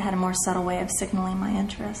I could have had a more subtle way of signaling my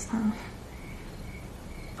interest, huh?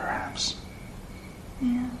 Perhaps.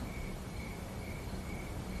 Yeah.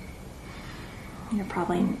 You're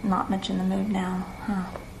probably not much in the mood now, huh?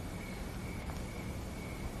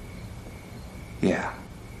 Yeah.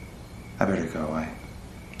 I better go. I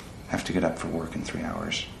have to get up for work in 3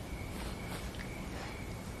 hours.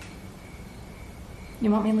 You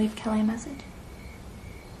want me to leave Kelly a message?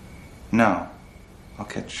 No. I'll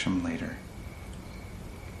catch him later.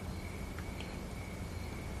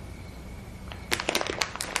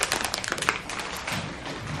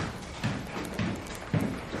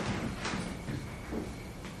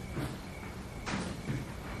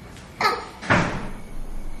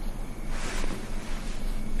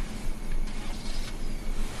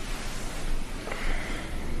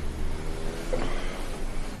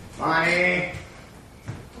 Bonnie!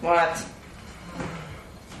 What?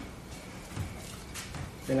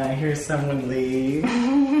 Did I hear someone leave?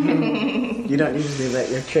 You don't usually let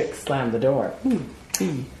your tricks slam the door.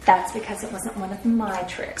 That's because it wasn't one of my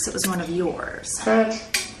tricks. It was one of yours. But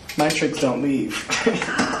my tricks don't leave.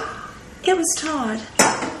 It was Todd.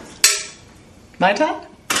 My Todd?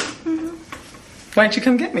 Mm-hmm. Why'd you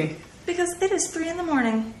come get me? Because it is 3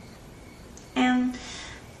 a.m. And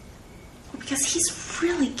because he's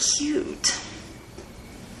really cute.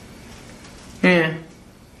 Yeah,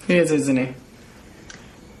 he is, isn't he?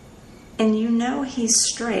 And you know he's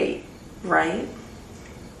straight, right?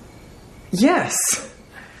 Yes.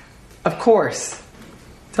 Of course.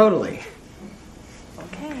 Totally.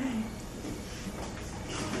 Okay.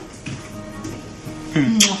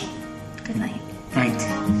 Good night. Night.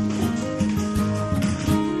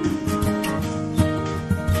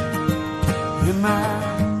 Am I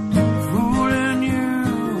fooling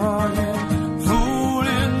you? Are you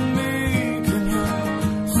fooling me? Can you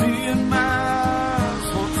see in my eyes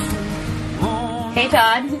what you Hey,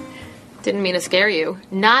 Todd. Didn't mean to scare you.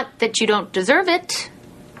 Not that you don't deserve it.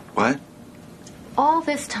 What? All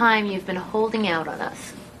this time you've been holding out on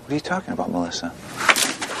us. What are you talking about, Melissa?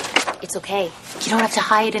 It's okay. You don't have to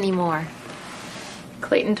hide anymore.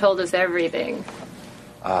 Clayton told us everything.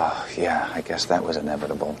 Oh, yeah, I guess that was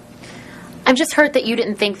inevitable. I'm just hurt that you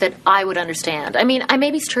didn't think that I would understand. I mean, I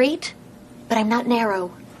may be straight, but I'm not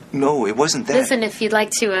narrow. No, it wasn't that. Listen, if you'd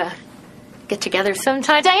like to get together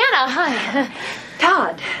sometime. Diana, hi.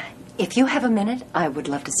 Todd, if you have a minute, I would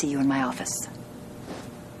love to see you in my office.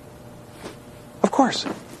 Of course.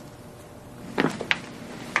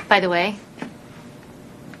 By the way,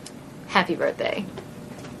 happy birthday.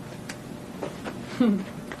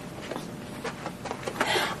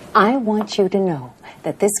 I want you to know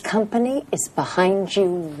that this company is behind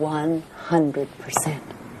you 100%.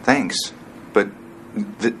 Thanks. But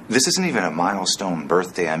this isn't even a milestone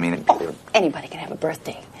birthday. I mean... Anybody can have a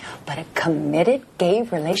birthday. But a committed gay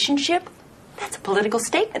relationship? That's a political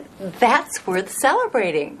statement. That's worth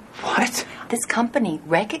celebrating. What? This company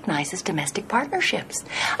recognizes domestic partnerships.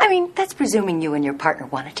 I mean, that's presuming you and your partner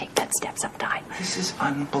want to take that step sometime. This is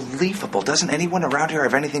unbelievable. Doesn't anyone around here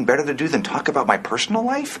have anything better to do than talk about my personal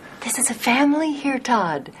life? This is a family here,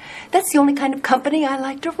 Todd. That's the only kind of company I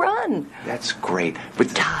like to run. That's great. But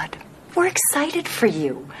Todd, we're excited for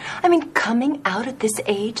you. I mean, coming out at this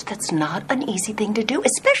age, that's not an easy thing to do,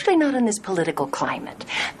 especially not in this political climate.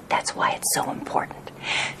 That's why it's so important.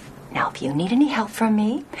 Now, if you need any help from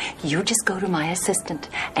me, you just go to my assistant,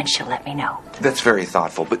 and she'll let me know. That's very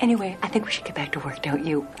thoughtful, but... Anyway, I think we should get back to work, don't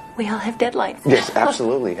you? We all have deadlines. Yes,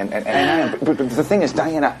 absolutely. And I am. But the thing is,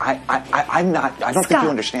 Diana, I'm not... I don't think you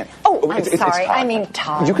understand. Oh, I'm sorry. I mean,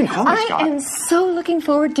 Todd. You can call me Scott. I am so looking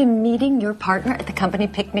forward to meeting your partner at the company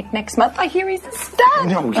picnic next month. I hear he's a stud.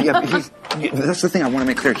 No, yeah, that's the thing I want to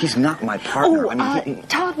make clear. He's not my partner.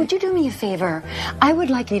 Todd, would you do me a favor? I would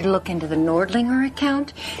like you to look into the Nordlinger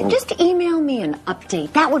account. Just email me an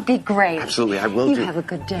update. That would be great. Absolutely, I will do. You have a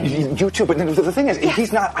good day. You too, but the thing is,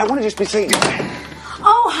 he's not... I want to just be saying...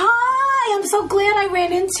 Oh, hi! I'm so glad I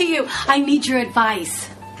ran into you. I need your advice.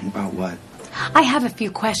 About what? I have a few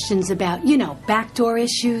questions about, backdoor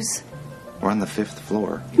issues. We're on the 5th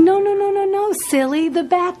floor. No, silly. The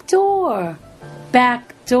back door.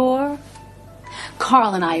 Back door.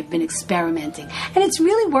 Carl and I have been experimenting, and it's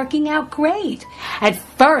really working out great. At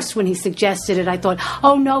first, when he suggested it, I thought,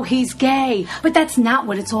 oh no, he's gay. But that's not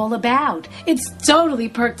what it's all about. It's totally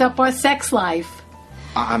perked up our sex life.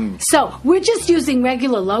 So, we're just using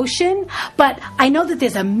regular lotion, but I know that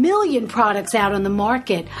there's a million products out on the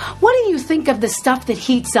market. What do you think of the stuff that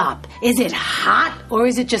heats up? Is it hot, or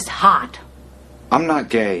is it just hot? I'm not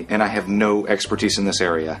gay, and I have no expertise in this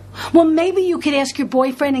area. Well, maybe you could ask your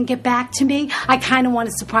boyfriend and get back to me. I kind of want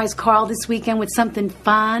to surprise Carl this weekend with something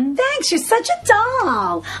fun. Thanks, you're such a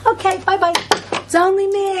doll. Okay, bye-bye. It's only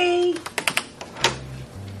me.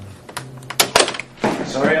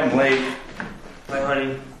 Sorry I'm late. Hi,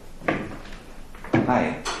 honey.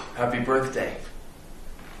 Hi. Happy birthday.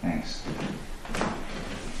 Thanks.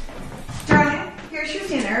 Brian, here's your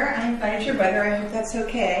dinner. I invited your brother. I hope that's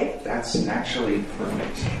okay. That's actually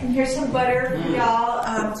perfect. And here's some butter for y'all.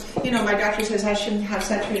 My doctor says I shouldn't have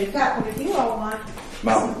saturated fat, but if you all want...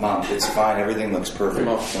 Mom, it's fine. Everything looks perfect.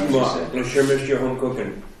 Mom, I sure missed your home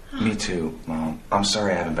cooking. Me too, Mom. I'm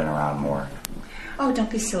sorry I haven't been around more. Oh,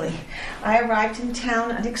 don't be silly. I arrived in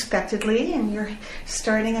town unexpectedly, and you're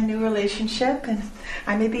starting a new relationship, and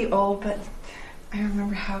I may be old, but I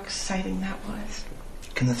remember how exciting that was.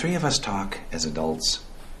 Can the three of us talk as adults?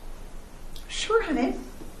 Sure, honey.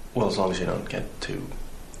 Well, as long as you don't get too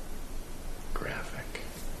graphic.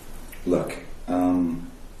 Look,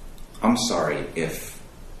 I'm sorry if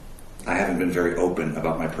I haven't been very open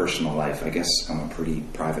about my personal life. I guess I'm a pretty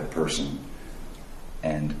private person.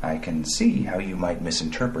 And I can see how you might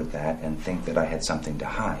misinterpret that and think that I had something to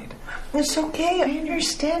hide. It's okay. I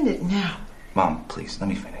understand it now. Mom, please, let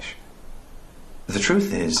me finish. The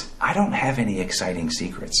truth is, I don't have any exciting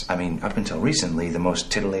secrets. I mean, up until recently, the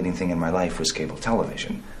most titillating thing in my life was cable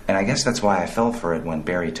television. And I guess that's why I fell for it when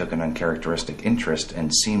Barry took an uncharacteristic interest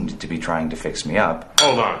and seemed to be trying to fix me up.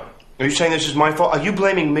 Hold on. Are you saying this is my fault? Are you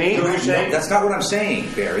blaming me? No, that's not what I'm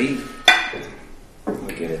saying, Barry.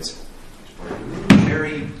 Look at it.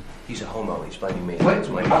 Barry... He's a homo. He's blaming me. What?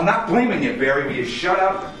 I'm not blaming you, Barry. Will you shut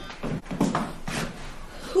up?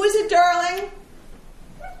 Who is it, darling?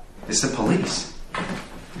 It's the police.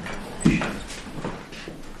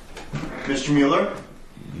 Mr. Mueller?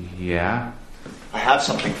 Yeah? I have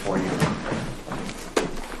something for you.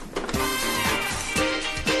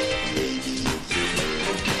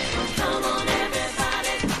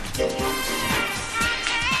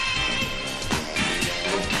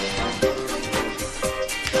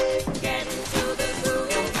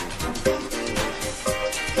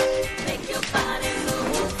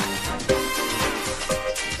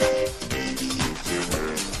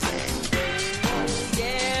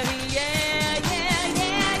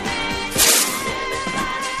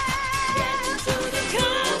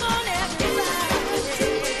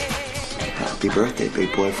 Happy birthday,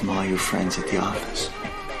 big boy, from all your friends at the office.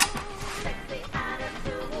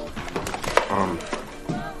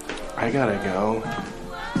 I gotta go.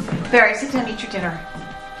 Barry, sit down and eat your dinner.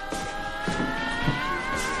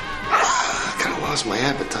 I kinda lost my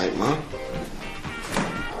appetite, Mom.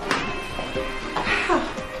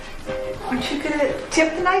 Aren't you gonna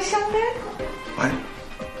tip the nice young man? What?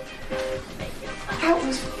 That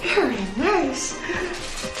was very nice.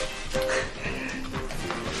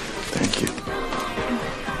 Thank you.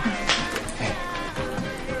 Hey,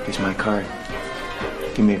 here's my card.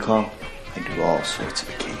 Give me a call. I do all sorts of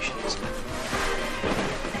occasions.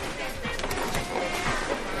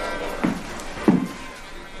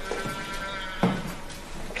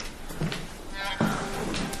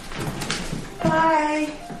 Bye.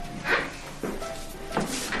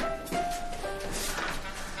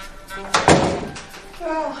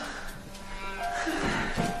 Well,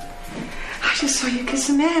 I just saw you kiss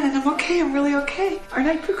a man, and I'm okay. I'm really okay. Aren't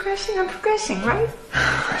I progressing? I'm progressing, right?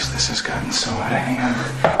 Christ, this has gotten so out of hand.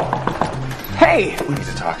 Hey! We need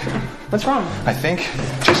to talk. What's wrong? I think,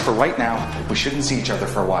 just for right now, we shouldn't see each other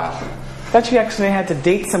for a while. Thought you actually had to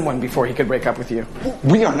date someone before he could break up with you.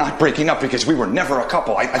 We are not breaking up because we were never a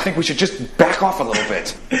couple. I think we should just back off a little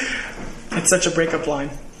bit. It's such a breakup line.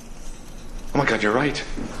 Oh my God, you're right.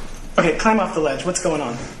 Okay, climb off the ledge. What's going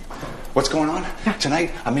on? What's going on?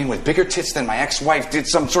 Tonight, a man with bigger tits than my ex-wife did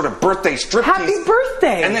some sort of birthday striptease. Happy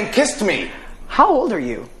birthday! And then kissed me. How old are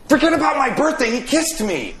you? Forget about my birthday. He kissed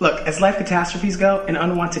me. Look, as life catastrophes go, an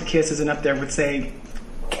unwanted kiss isn't up there with, say,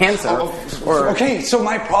 cancer. Or okay, so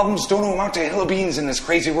my problems don't amount to hill beans in this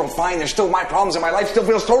crazy world. Fine, they're still my problems, and my life still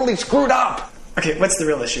feels totally screwed up. Okay, what's the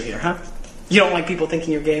real issue here, huh? You don't like people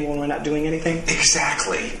thinking you're gay when we're not doing anything?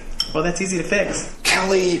 Exactly. Well, that's easy to fix.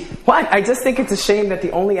 Kelly. What? I just think it's a shame that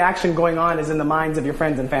the only action going on is in the minds of your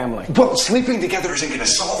friends and family. Well, sleeping together isn't going to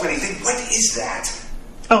solve anything. What is that?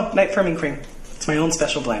 Oh, night firming cream. It's my own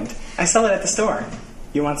special blend. I sell it at the store.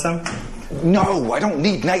 You want some? No, I don't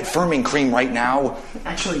need night firming cream right now.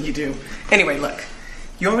 Actually, you do. Anyway, look.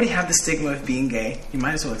 You already have the stigma of being gay. You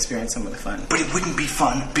might as well experience some of the fun. But it wouldn't be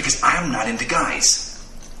fun because I'm not into guys.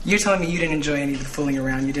 You're telling me you didn't enjoy any of the fooling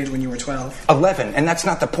around you did when you were 12? 11, and that's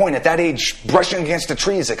not the point. At that age, brushing against a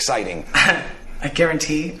tree is exciting. I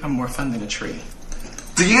guarantee I'm more fun than a tree.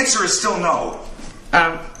 The answer is still no.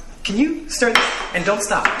 Can you stir this? And don't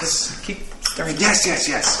stop. Just keep stirring. Yes, yes,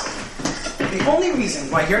 yes. The only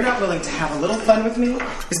reason why you're not willing to have a little fun with me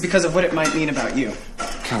is because of what it might mean about you.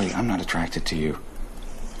 Kelly, I'm not attracted to you.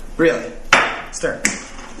 Really? Stir.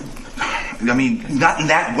 I mean, not in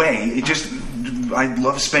that way. It just... I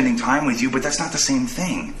love spending time with you, but that's not the same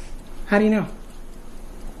thing. How do you know?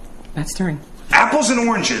 Not stirring. Apples and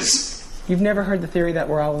oranges. You've never heard the theory that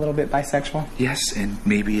we're all a little bit bisexual? Yes, and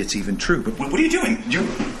maybe it's even true. But what are you doing?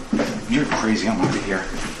 You're crazy. I'm out of here.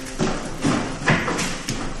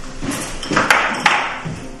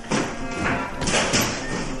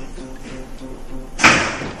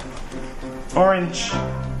 Orange.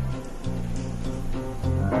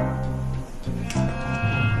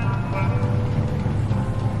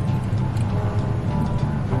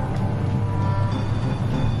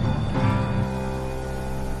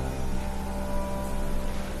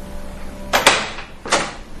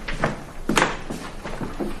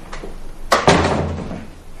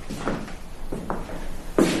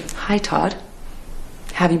 Hi, Todd.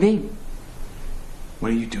 Have you been?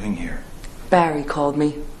 What are you doing here? Barry called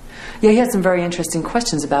me. Yeah, he had some very interesting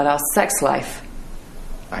questions about our sex life.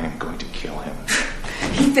 I am going to kill him.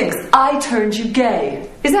 He thinks I turned you gay.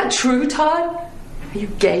 Is that true, Todd? Are you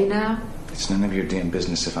gay now? It's none of your damn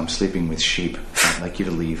business if I'm sleeping with sheep. I'd like you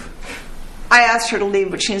to leave. I asked her to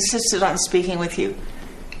leave, but she insisted on speaking with you.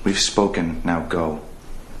 We've spoken. Now go.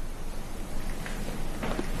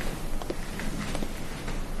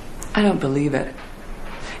 I don't believe it.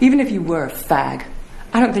 Even if you were a fag,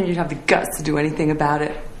 I don't think you'd have the guts to do anything about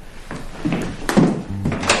it.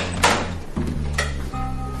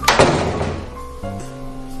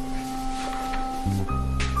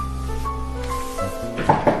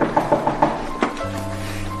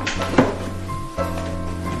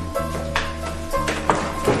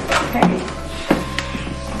 Hey.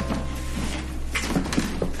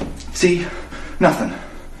 See? Nothing.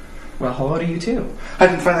 Well, hello to you too. I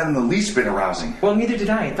didn't find that in the least bit arousing. Well, neither did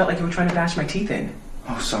I. It felt like you were trying to bash my teeth in.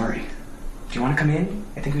 Oh, sorry. Do you want to come in?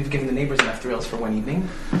 I think we've given the neighbors enough thrills for one evening.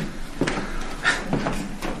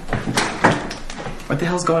 What the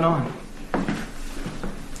hell's going on?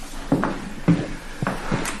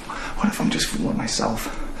 What if I'm just fooling myself?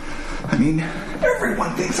 I mean,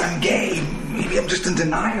 everyone thinks I'm gay. Maybe I'm just in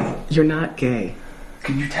denial. You're not gay.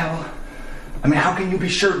 Can you tell? I mean, how can you be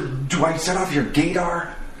sure? Do I set off your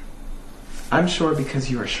gaydar? I'm sure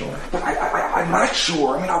because you are sure. But I'm not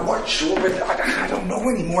sure. I mean, I was sure, but I don't know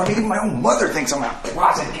anymore. I mean, even my own mother thinks I'm a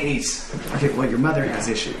closet case. Okay, well, your mother has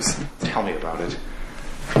issues. Tell me about it.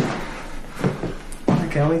 I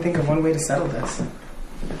can only think of one way to settle this.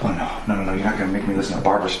 Oh, no. You're not going to make me listen to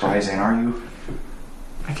Barbra Streisand, are you?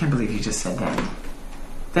 I can't believe you just said that.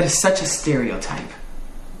 That is such a stereotype.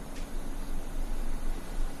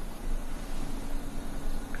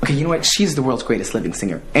 Okay, you know what? She's the world's greatest living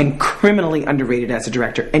singer and criminally underrated as a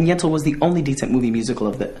director. And Yentl was the only decent movie musical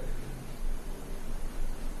of the...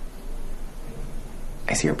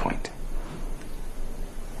 I see your point.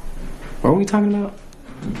 What were we talking about?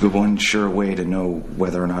 The one sure way to know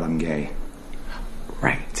whether or not I'm gay.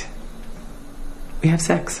 Right. We have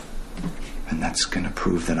sex. And that's going to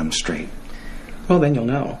prove that I'm straight. Well, then you'll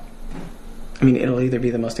know. I mean, it'll either be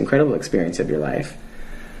the most incredible experience of your life,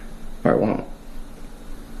 or it won't.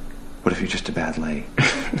 What if you're just a bad lay?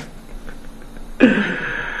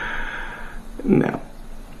 No.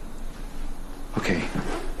 Okay.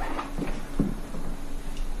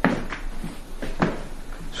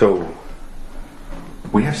 So,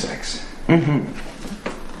 we have sex. Mm-hmm.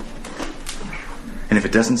 And if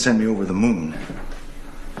it doesn't send me over the moon,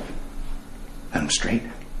 then I'm straight?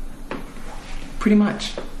 Pretty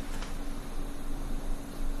much.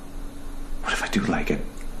 What if I do like it?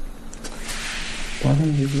 Well,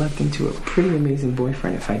 then you've lucked into a pretty amazing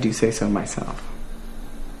boyfriend, if I do say so myself.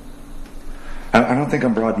 I don't think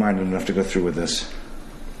I'm broad-minded enough to go through with this.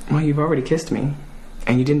 Well, you've already kissed me.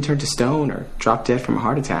 And you didn't turn to stone or drop dead from a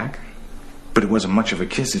heart attack. But it wasn't much of a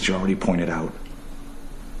kiss, as you already pointed out.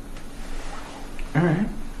 All right.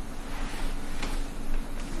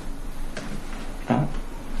 Well,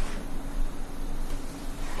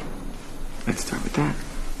 let's start with that.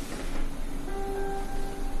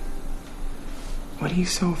 What are you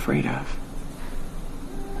so afraid of?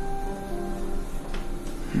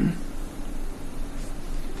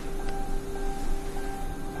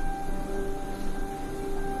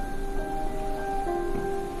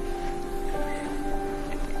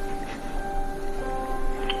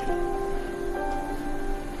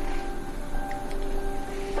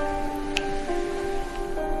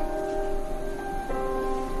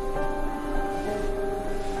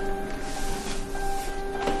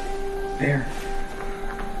 There.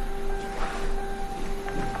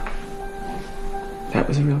 That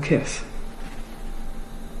was a real kiss.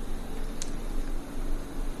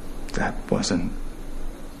 That wasn't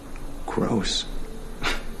gross.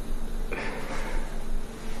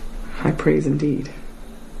 High praise indeed.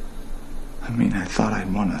 I mean, I thought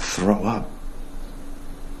I'd want to throw up,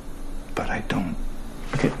 but I don't.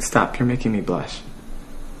 Okay, stop. You're making me blush.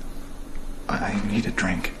 I need a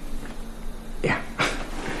drink. Yeah.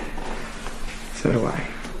 So do I.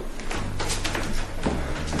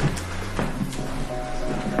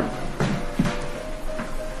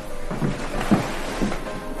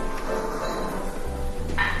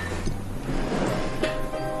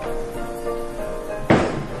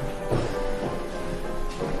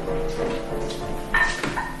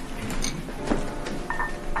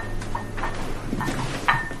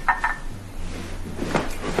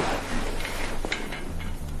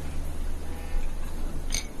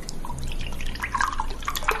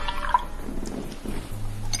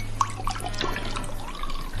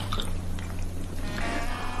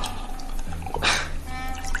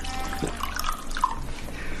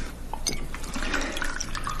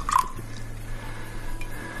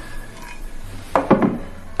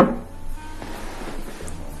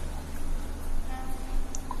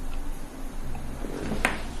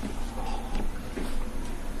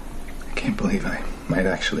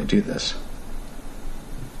 Actually do this.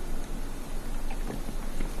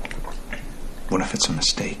 What if it's a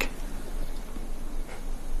mistake?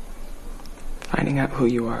 Finding out who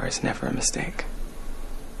you are is never a mistake.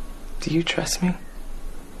 Do you trust me?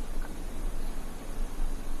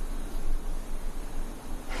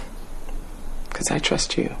 Because I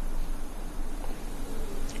trust you.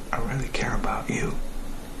 I really care about you.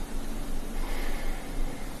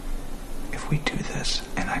 If we do this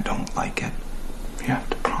and I don't like it, you have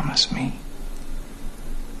to promise me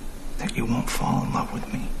that you won't fall in love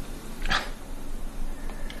with me.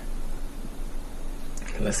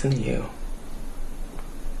 Listen to you.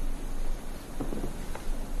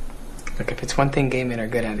 Look, if it's one thing gay men are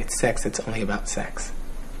good at, it's sex. It's only about sex.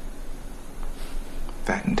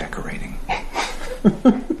 That and decorating.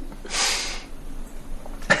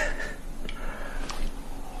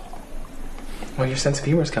 Well, your sense of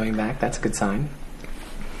humor is coming back. That's a good sign.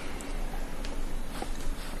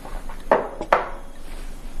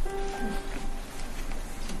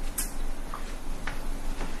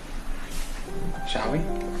 Shall we?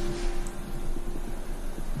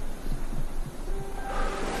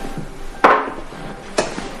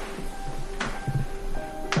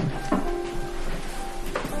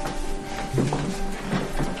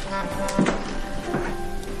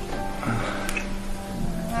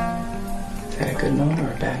 Is that a good moan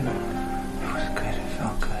or a bad moan? It was good. It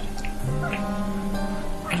felt good.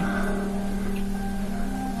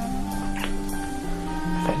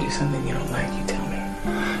 If I do something you don't like, you tell me.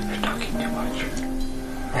 You're talking too much.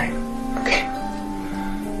 Right. Okay.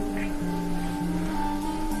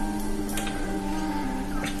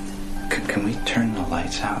 Can we turn the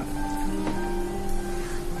lights out?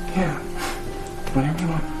 Yeah. Whatever you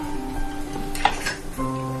want.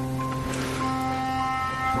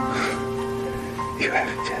 You have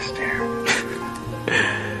chest hair.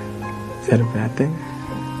 Is that a bad thing?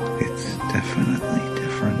 It's definitely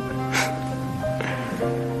different.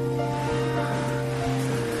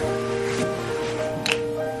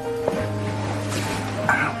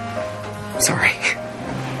 Sorry.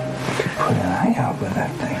 Put an eye out with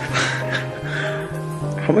that thing.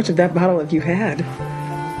 How much of that bottle have you had?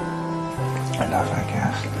 Enough, I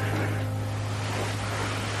guess.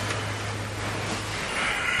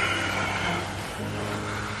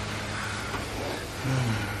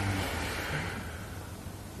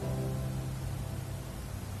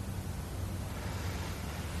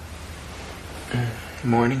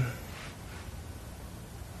 Morning.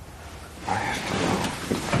 I have to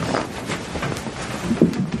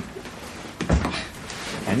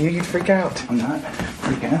go. I knew you'd freak out. I'm not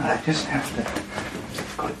freaking out. I just have to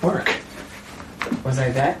go to work. Was I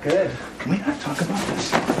that good? Can we not talk about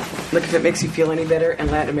this? Look, if it makes you feel any better,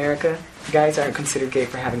 in Latin America, guys aren't considered gay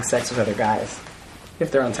for having sex with other guys.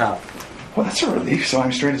 If they're on top. Well, that's a relief, so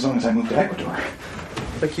I'm straight as long as I move to Ecuador.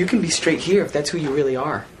 Look, you can be straight here if that's who you really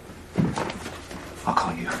are. I'll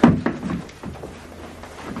call you.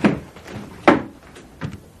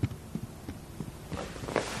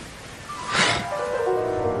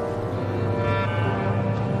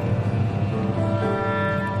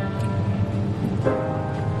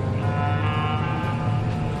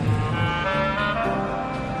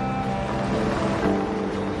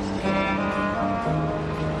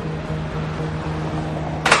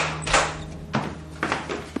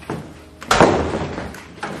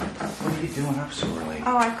 doing up so early?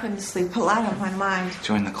 Oh, I couldn't sleep. A lot on my mind.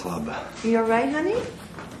 Join the club. You all right, honey?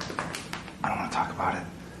 I don't want to talk about it.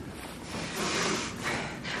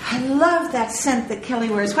 I love that scent that Kelly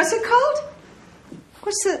wears. What's it called?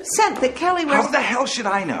 What's the scent that Kelly wears? How the hell should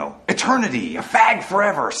I know? Eternity, a fag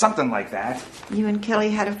forever, something like that. You and Kelly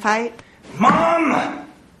had a fight? Mom!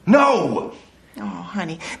 No! Oh,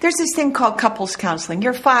 honey, there's this thing called couples counseling.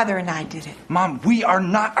 Your father and I did it. Mom, we are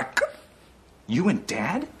not a... You and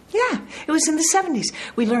Dad? Yeah, it was in the 70s.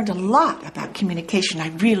 We learned a lot about communication. I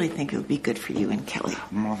really think it would be good for you and Kelly.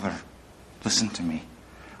 Mother, listen to me.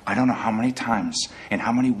 I don't know how many times and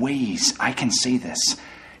how many ways I can say this.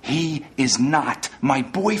 He is not my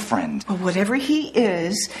boyfriend. Well, whatever he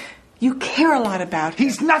is, you care a lot about him.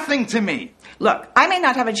 He's nothing to me. Look, I may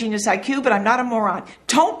not have a genius IQ, but I'm not a moron.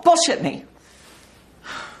 Don't bullshit me.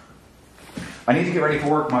 I need to get ready for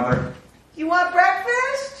work, Mother. You want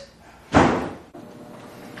breakfast?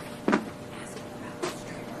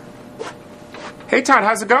 Hey, Todd,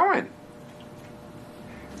 how's it going?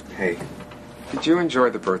 Hey. Did you enjoy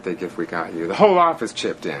the birthday gift we got you? The whole office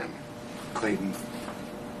chipped in. Clayton.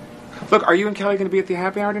 Look, are you and Kelly going to be at the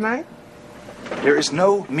happy hour tonight? There is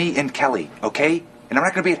no me and Kelly, okay? And I'm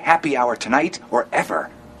not going to be at happy hour tonight or ever.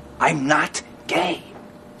 I'm not gay.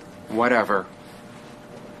 Whatever.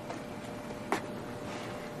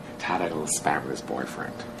 Todd had a little spat with his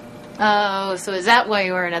boyfriend. Oh, so is that why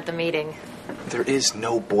you weren't at the meeting? There is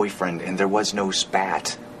no boyfriend and there was no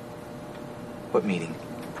spat. What meeting?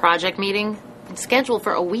 Project meeting? It's scheduled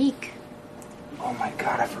for a week. Oh my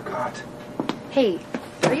God, I forgot. Hey,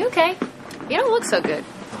 are you okay? You don't look so good.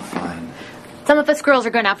 Fine. Some of us girls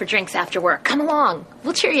are going out for drinks after work. Come along.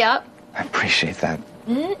 We'll cheer you up. I appreciate that.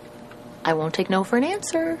 I won't take no for an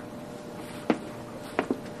answer.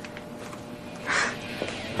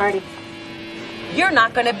 Party. You're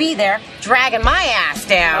not going to be there dragging my ass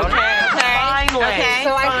down. Okay. Finally. Okay.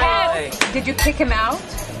 So I hope. Did you kick him out?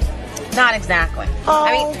 Not exactly. Oh,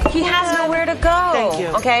 I mean, he has nowhere to go. Thank you.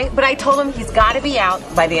 Okay? But I told him he's got to be out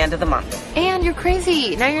by the end of the month. And you're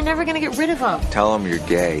crazy. Now you're never going to get rid of him. Tell him you're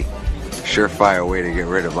gay. Surefire way to get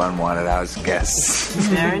rid of unwanted house guests.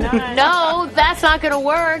 Very nice. No, that's not going to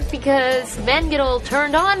work because men get all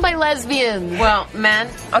turned on by lesbians. Well, men,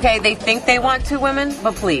 okay, they think they want 2 women,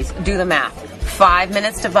 but please, do the math. 5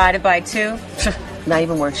 minutes divided by 2, not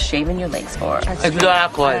even worth shaving your legs for. Exactly.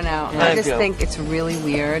 I don't know. I just think it's really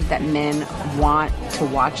weird that men want to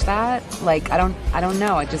watch that. Like, I don't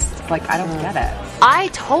know. I just, like, I don't get it. I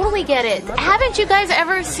totally get it. Haven't you guys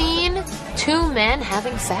ever seen 2 men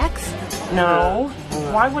having sex? No.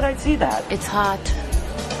 Why would I see that? It's hot.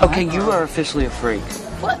 Okay, you are officially a freak.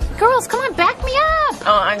 What? Girls, come on, back me up.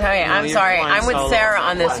 Oh, I'm sorry. I'm with solo. Sarah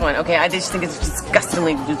on this one. Okay, I just think it's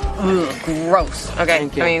disgustingly gross. Okay,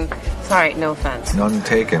 Thank you. I mean, sorry, no offense. None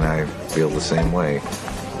taken. I feel the same way.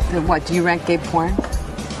 What, do you rent gay porn?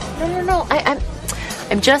 No.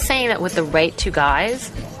 I'm just saying that with the right 2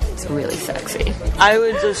 guys, it's really sexy. I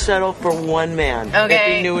would just settle for 1 man. Okay.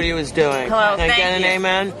 If he knew what he was doing. Hello, Can I thank get an you.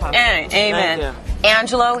 amen? Amen. Thank you.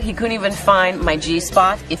 Angelo, he couldn't even find my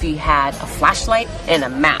G-spot if he had a flashlight and a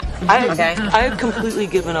map. Okay? I have completely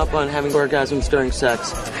given up on having orgasms during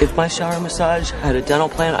sex. If my shower massage had a dental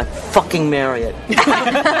plan, I'd fucking marry it.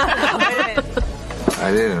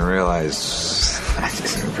 I didn't realize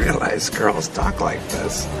girls talk like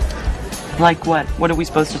this. Like what? What are we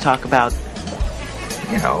supposed to talk about?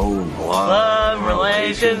 You know, Love,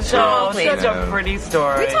 relationships. Oh, Such a pretty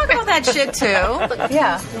story. We talk about that shit too.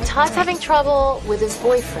 Yeah. Todd's having trouble with his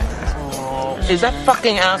boyfriend. Is that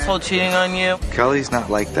fucking asshole cheating on you? Kelly's not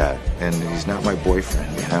like that, and he's not my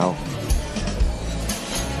boyfriend, you know?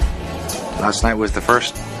 Last night was the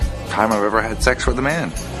first time I've ever had sex with a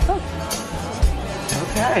man.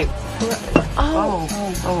 Okay.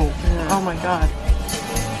 Oh my God.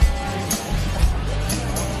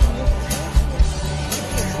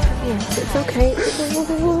 Yes, it's okay. Okay,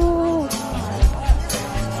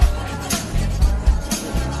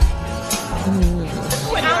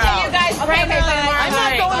 you guys, break it tomorrow. I'm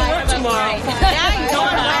not going to work tomorrow. Yeah, you're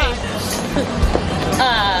going right.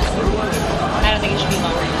 I don't think it should be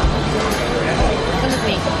long right now. Come with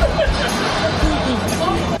me.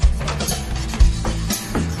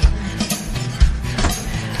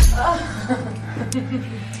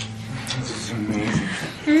 This is amazing.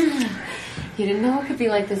 You didn't know it could be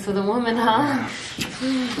like this with a woman, huh?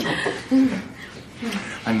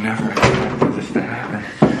 I never expected this to happen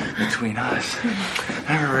between us.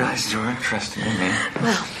 I never realized you were interested in me.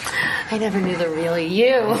 Well, I never knew the real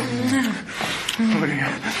you. What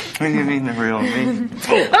do you mean the real me?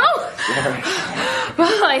 Oh! Sorry.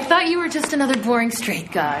 Well, I thought you were just another boring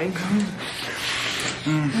straight guy.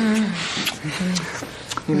 You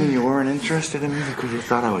mean you weren't interested in me because you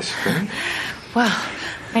thought I was straight? Well,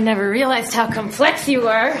 I never realized how complex you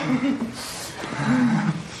were.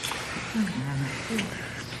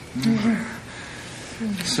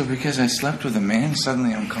 So because I slept with a man,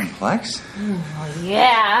 suddenly I'm complex? Oh,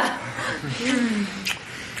 yeah.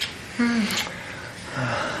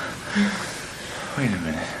 Wait a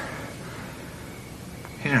minute.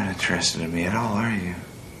 You're not interested in me at all, are you?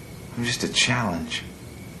 I'm just a challenge.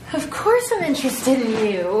 Of course I'm interested in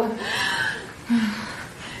you.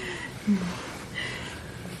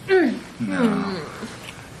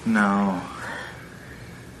 No.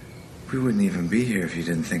 We wouldn't even be here if you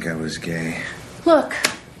didn't think I was gay. Look,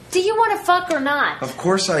 do you want to fuck or not? Of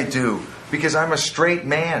course I do, because I'm a straight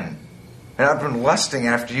man. And I've been lusting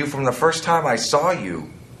after you from the first time I saw you.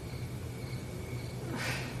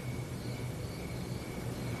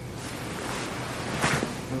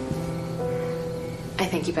 I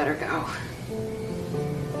think you better go.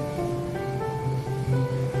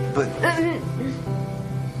 But...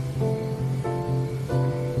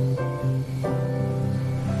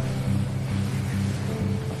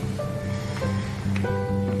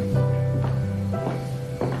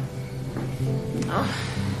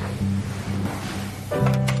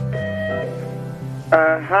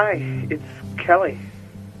 Hi, it's Kelly.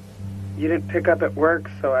 You didn't pick up at work,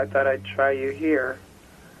 so I thought I'd try you here.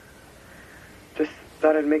 Just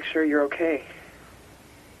thought I'd make sure you're okay.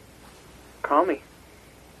 Call me.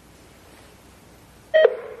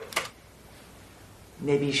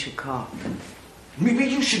 Maybe you should call. Maybe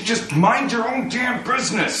you should just mind your own damn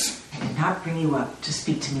business. I did not bring you up to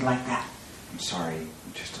speak to me like that. I'm sorry,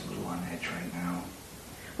 I'm just a little on edge right now.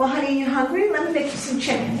 Well, honey, are you hungry? Let me make you some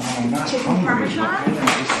chicken. No, I'm not chicken hungry. parmesan?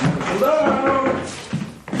 Hello?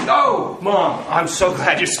 Oh, Mom, I'm so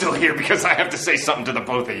glad you're still here because I have to say something to the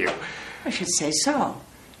both of you. I should say so.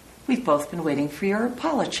 We've both been waiting for your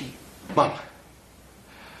apology. Mom,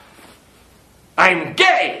 I'm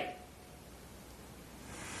gay!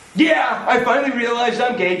 Yeah, I finally realized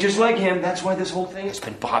I'm gay just like him. That's why this whole thing has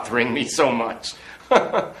been bothering me so much.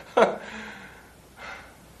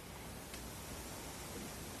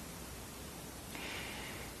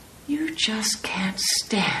 You just can't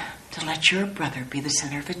stand to let your brother be the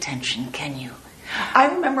center of attention, can you? I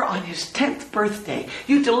remember on his 10th birthday,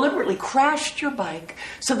 you deliberately crashed your bike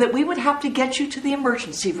so that we would have to get you to the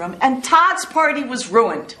emergency room, and Todd's party was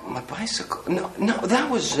ruined. My bicycle? No, that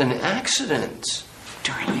was an accident.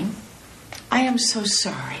 Darling, I am so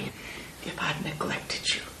sorry if I've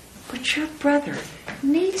neglected you, but your brother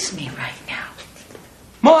needs me right now.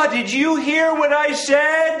 Ma, did you hear what I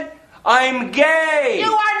said? I'm gay!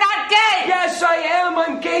 You are not gay! Yes, I am.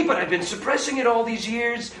 I'm gay, but I've been suppressing it all these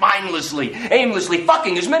years. Mindlessly, aimlessly,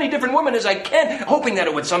 fucking as many different women as I can, hoping that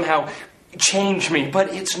it would somehow change me.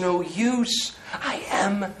 But it's no use. I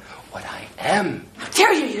am what I am. How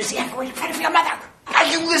dare you use the F-word in front of your mother? Are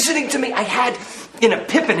you listening to me? I had an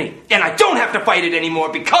epiphany, and I don't have to fight it anymore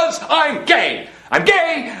because I'm gay. I'm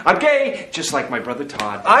gay. I'm gay, just like my brother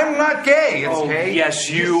Todd. I'm not gay. It's gay. Yes,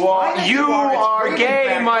 you are. You are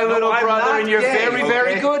gay, my little brother, and you're very,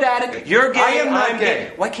 very good at it. You're gay. I am not I'm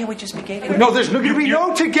gay. Why can't we just be gay together? No, there's going to be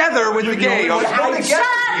no together with the gay. Shut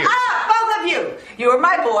up, both of you. You are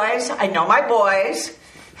my boys. I know my boys.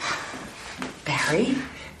 Barry,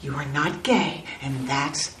 you are not gay, and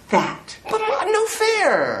that's that. But no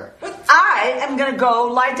fair. I am going to go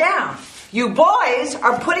lie down. You boys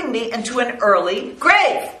are putting me into an early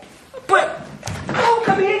grave. But how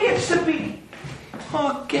come he gets to be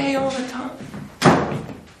gay all the time?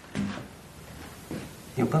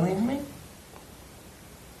 You believe me?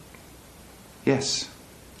 Yes.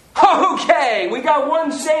 Okay, we got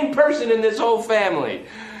one sane person in this whole family.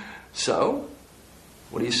 So,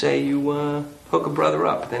 what do you say you hook a brother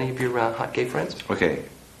up with any of your hot gay friends? Okay,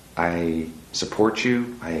 I support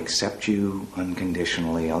you. I accept you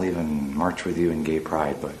unconditionally. I'll even march with you in gay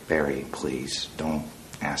pride. But Barry, please, don't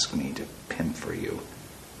ask me to pimp for you.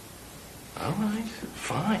 All right,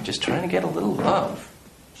 fine. Just trying to get a little love.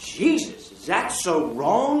 Jesus, is that so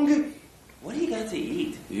wrong? What do you got to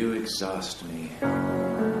eat? You exhaust me.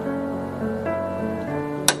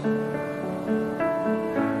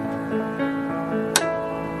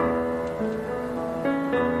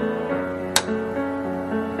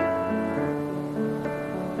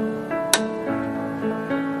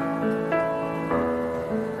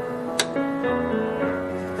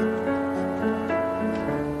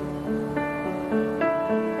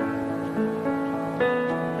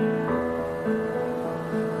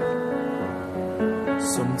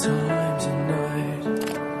 Sometimes at night,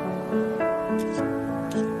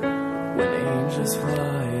 when angels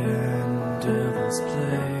fly and devils play,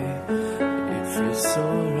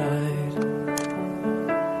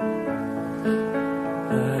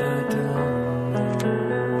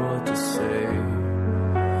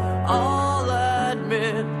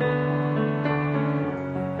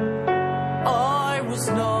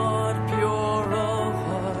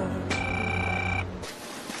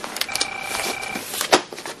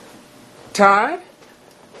 Todd?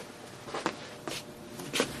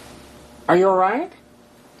 Are you all right?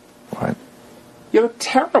 What? You look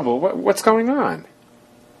terrible. What's going on?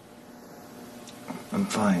 I'm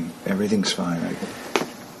fine. Everything's fine.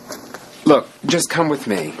 Look, just come with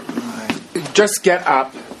me. Just get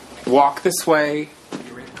up. Walk this way.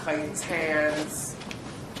 You're in Clayton's hands.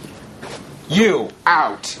 You,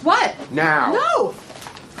 out. What? Now. No!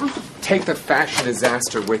 Take the fashion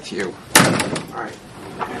disaster with you. All right.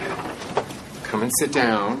 Come and sit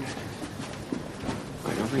down.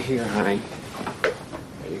 Right over here, honey.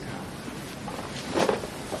 There you go.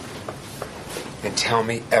 And tell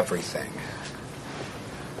me everything.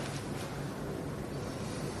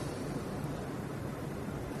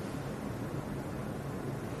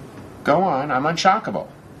 Go on, I'm unshockable.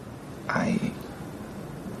 I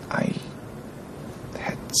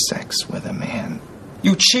had sex with a man.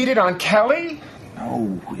 You cheated on Kelly?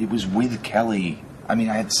 No, it was with Kelly. I mean,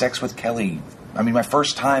 I had sex with Kelly. I mean, my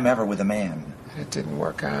first time ever with a man. It didn't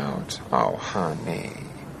work out. Oh, honey.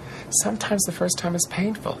 Sometimes the first time is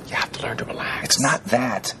painful. You have to learn to relax. It's not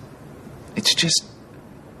that. It's just...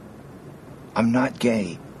 I'm not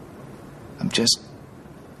gay. I'm just...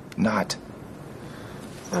 not.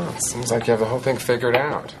 Oh, it seems like you have the whole thing figured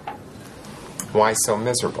out. Why so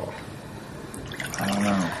miserable? I don't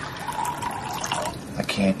know. I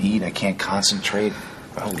can't eat. I can't concentrate.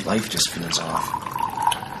 My whole life just feels off.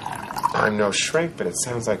 I'm no shrink, but it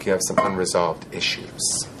sounds like you have some unresolved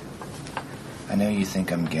issues. I know you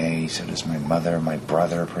think I'm gay. So does my mother, my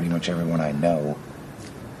brother, pretty much everyone I know.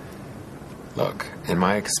 Look, in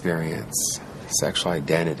my experience, sexual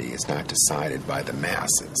identity is not decided by the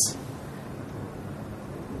masses.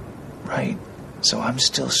 Right. So I'm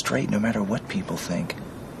still straight no matter what people think.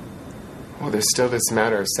 Well, there's still this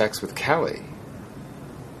matter of sex with Kelly.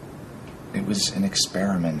 It was an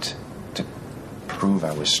experiment to prove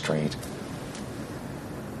I was straight.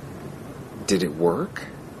 Did it work?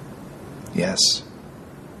 Yes.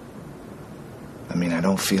 I mean, I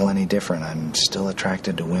don't feel any different. I'm still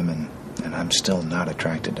attracted to women, and I'm still not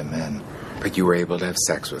attracted to men. But you were able to have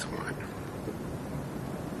sex with one?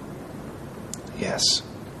 Yes.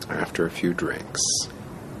 After a few drinks?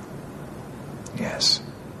 Yes.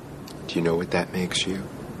 Do you know what that makes you?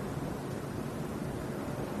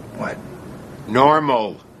 What?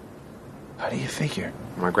 Normal. How do you figure?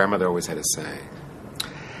 My grandmother always had a saying.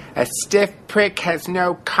 A stiff prick has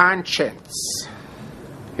no conscience.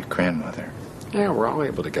 Your grandmother? Yeah, we're all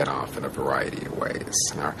able to get off in a variety of ways.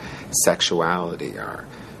 And our sexuality, our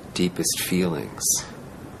deepest feelings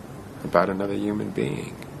about another human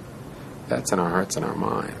being. That's in our hearts and our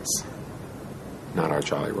minds. Not our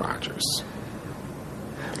Jolly Rogers.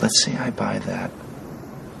 Let's say I buy that.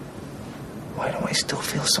 Why do I still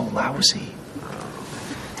feel so lousy?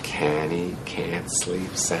 Can eat, can't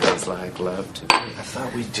sleep, sounds like love to me. I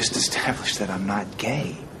thought we just established that I'm not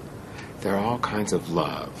gay. There are all kinds of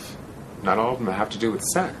love. Not all of them have to do with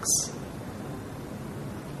sex.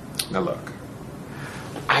 Now look,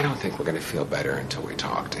 I don't think we're going to feel better until we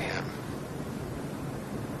talk to him.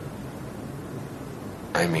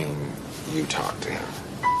 I mean, you talk to him.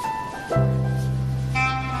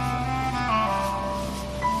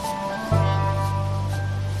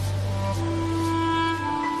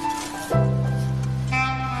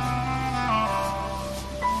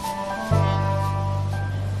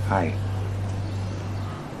 Hi.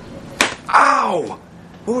 Ow!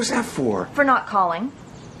 What was that for? For not calling.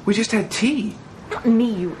 We just had tea. Not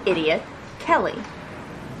me, you idiot. Kelly.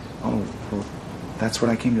 Oh, well, that's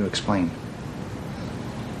what I came to explain.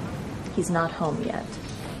 He's not home yet.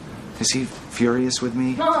 Is he furious with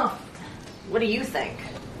me? Oh, what do you think?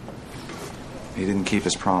 He didn't keep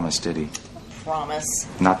his promise, did he? Promise.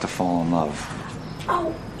 Not to fall in love.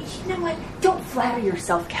 Oh, you know what? Don't flatter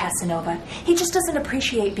yourself, Casanova. He just doesn't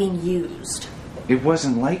appreciate being used. It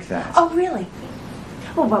wasn't like that. Oh, really?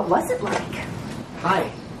 Well, what was it like?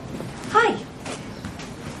 Hi. Hi.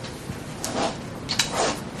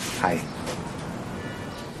 Hi.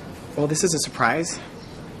 Well, this is a surprise.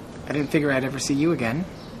 I didn't figure I'd ever see you again.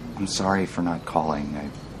 I'm sorry for not calling. I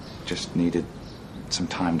just needed some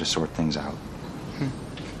time to sort things out.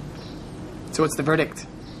 So what's the verdict?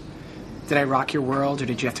 Did I rock your world, or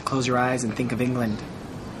did you have to close your eyes and think of England?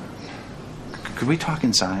 Could we talk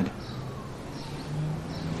inside?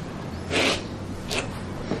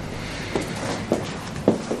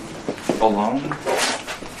 Alone?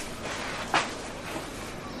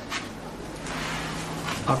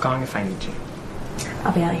 I'll gong if I need you.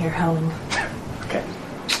 I'll be out here hoeing. Okay.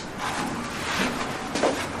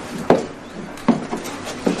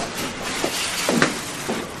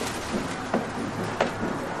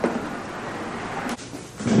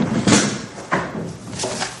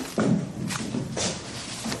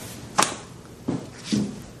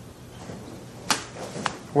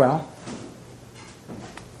 Well?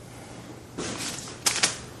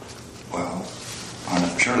 Well, on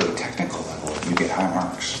a purely technical level, you get high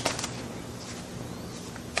marks.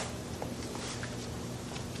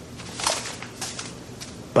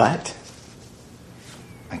 But?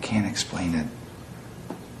 I can't explain it.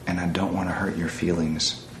 And I don't want to hurt your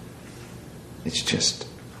feelings. It's just,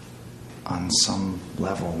 on some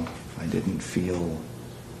level, I didn't feel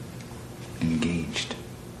engaged.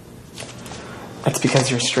 That's because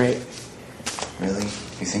you're straight. Really?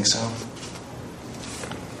 You think so?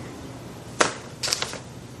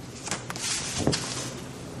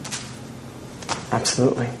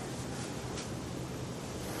 Absolutely.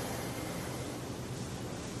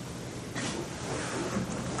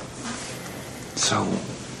 So,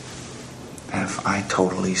 have I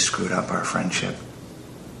totally screwed up our friendship?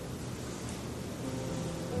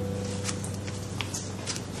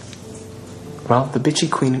 Well, the bitchy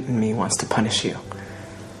queen in me wants to punish you.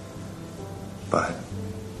 But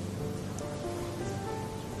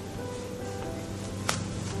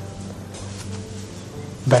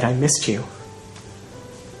I missed you.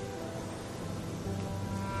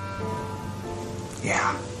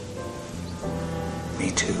 Yeah.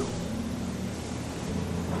 Me too.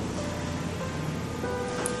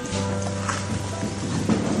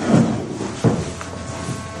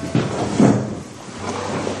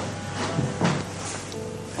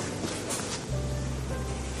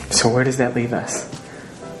 So where does that leave us?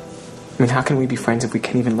 I mean, how can we be friends if we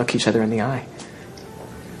can't even look each other in the eye?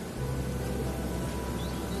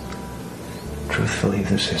 Truthfully,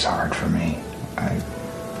 this is hard for me.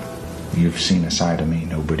 You've seen a side of me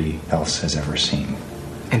nobody else has ever seen.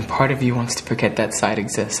 And part of you wants to forget that side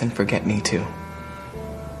exists and forget me too.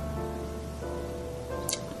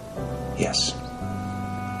 Yes.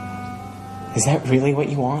 Is that really what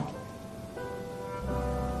you want?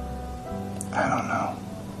 I don't know.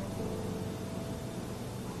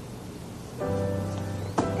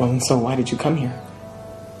 Well, and so why did you come here?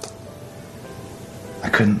 I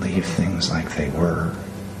couldn't leave things like they were.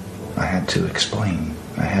 I had to explain.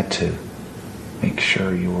 I had to make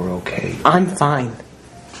sure you were okay. I'm fine.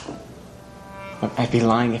 But I'd be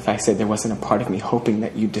lying if I said there wasn't a part of me hoping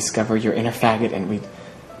that you'd discover your inner faggot and we'd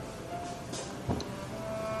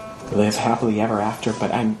live happily ever after,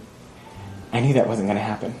 but I knew that wasn't going to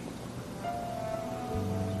happen.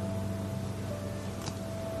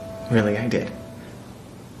 Really, I did.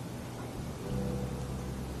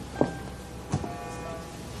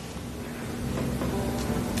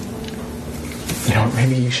 You know,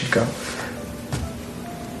 maybe you should go.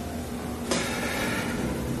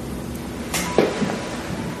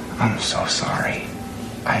 I'm so sorry.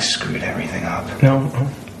 I screwed everything up. No.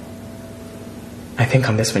 I think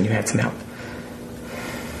on this one you had some help.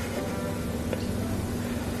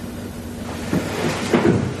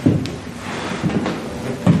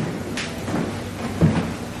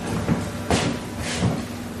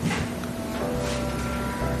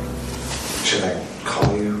 Should I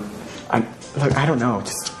call you? Look, I don't know.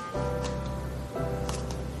 Just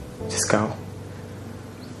go.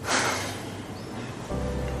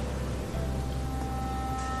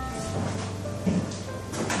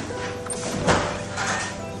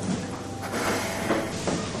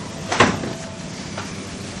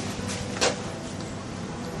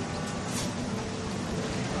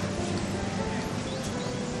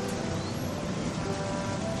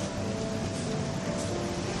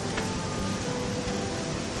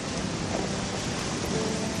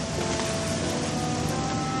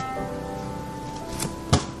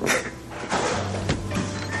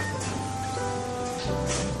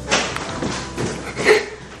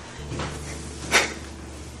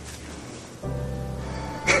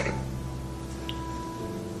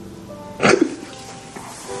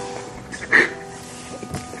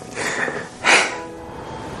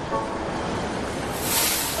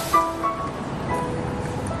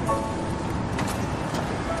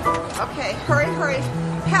 Okay, hurry.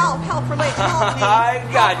 Help, we're late. Help me. I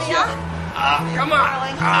got you. Come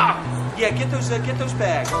on. Yeah, get those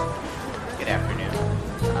bags. Good afternoon.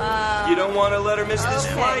 You don't want to let her miss this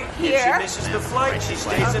flight. Here. If she misses the flight, she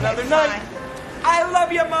stays another night. I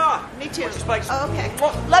love you, Ma. Me too. Spikes. Okay.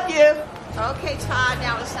 Love you. Okay, Todd,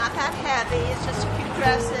 now it's not that heavy. It's just a few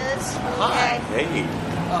dresses. Hi. Okay. Hey.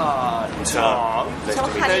 Tom. So,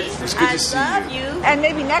 honey, It's good to see I love you. And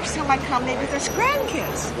maybe next time I come, maybe there's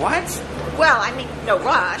grandkids. What? Well, I mean, no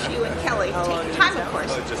rush. You and Kelly take your time, of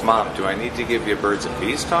course. Mom, do I need to give you birds of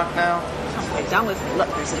peace talk now? They're done with me. Look,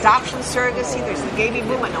 there's adoption, surrogacy, there's the baby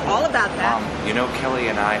boom. I know all about that. Mom, you know Kelly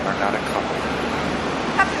and I are not a couple.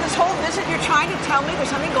 After this whole visit, you're trying to tell me there's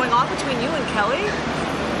something going on between you and Kelly?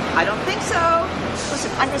 I don't think so.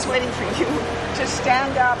 Listen, I'm just waiting for you to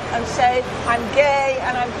stand up and say, I'm gay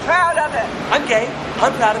and I'm proud of it. I'm gay.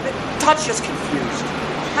 I'm proud of it. Todd's just confused.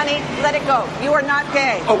 Honey, let it go. You are not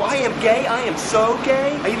gay. Oh, I am gay? I am so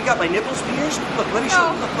gay? I even got my nipples pierced? Look, let me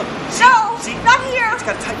show you. Look. See? No, See? not here. It's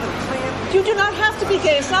got a tight little clamp. You do not have to be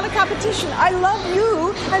gay. It's not a competition. I love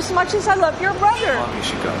you as much as I love your brother. Mom, you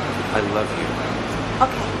should go. I love you.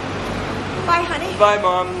 Okay. Bye, honey. Bye,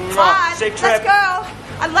 Mom. Bye. Safe trip. Let's go.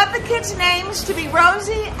 I love the kids' names to be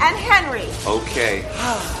Rosie and Henry. Okay.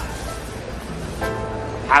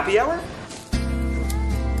 Happy hour?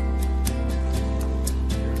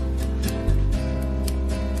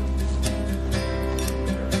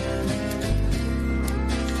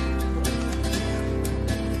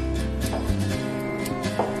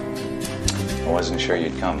 I wasn't sure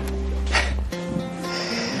you'd come.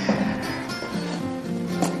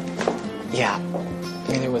 Yeah,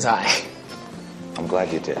 neither was I. I'm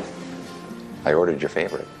glad you did. I ordered your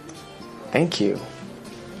favorite. Thank you.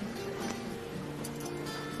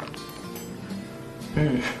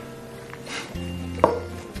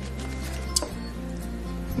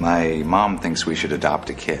 My mom thinks we should adopt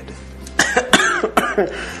a kid.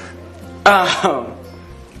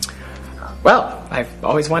 Well, I've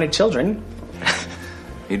always wanted children.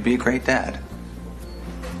 You'd be a great dad.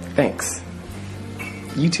 Thanks.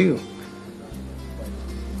 You too.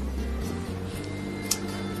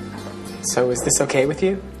 So is this okay with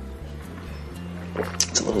you?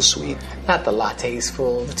 It's a little sweet. Not the lattes,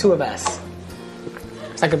 fool. The two of us.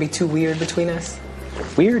 It's not gonna be too weird between us?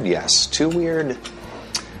 Weird, yes. Too weird.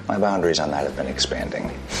 My boundaries on that have been expanding.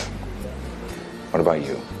 What about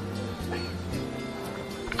you?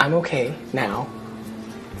 I'm okay now.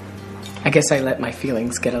 I guess I let my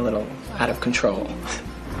feelings get a little out of control.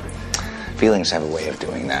 Feelings have a way of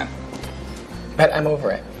doing that. But I'm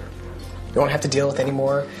over it. You won't have to deal with any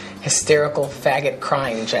more hysterical faggot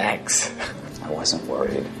crying jags. I wasn't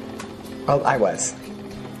worried. Well, I was.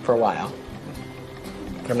 For a while.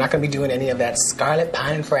 But I'm not going to be doing any of that Scarlet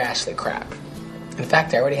Pine for Ashley crap. In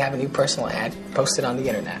fact, I already have a new personal ad posted on the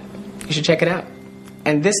internet. You should check it out.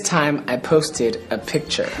 And this time, I posted a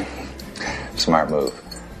picture. Smart move.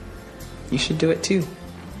 You should do it too.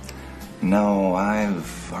 No,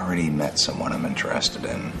 I've already met someone I'm interested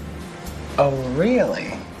in. Oh,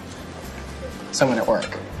 really? Someone at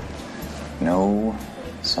work? No,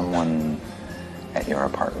 someone at your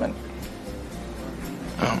apartment.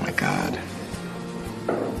 Oh my God.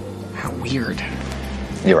 How weird.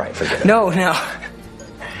 You're right, forget it. No.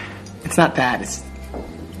 It's not that.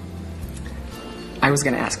 I was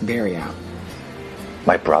going to ask Barry out.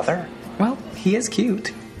 My brother? Well, he is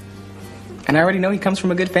cute. And I already know he comes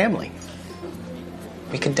from a good family.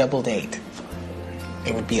 We could double date.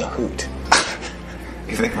 It would be a hoot.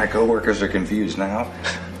 You think my coworkers are confused now?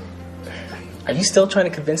 Are you still trying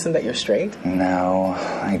to convince them that you're straight? No,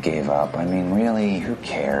 I gave up. I mean, really, who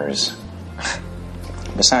cares?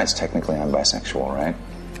 Besides, technically, I'm bisexual, right?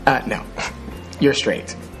 No. You're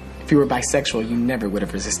straight. If you were bisexual, you never would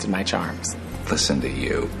have resisted my charms. Listen to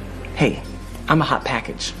you. Hey, I'm a hot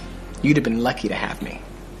package. You'd have been lucky to have me.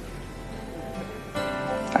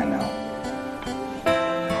 I know.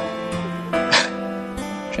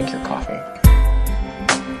 Drink your coffee.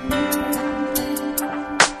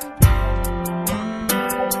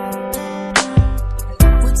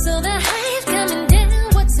 What's all the hype coming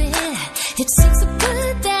down? What's it? It seems so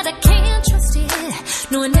good that I can't trust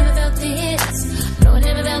it. No, I never felt this. No, I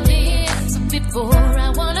never felt this before. I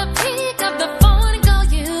wanna pick up the phone and call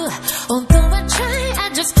you. Although I try, I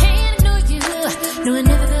just can't ignore you. No, I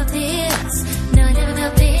never felt this. No, I never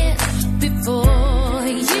felt this before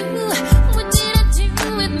you. What did I do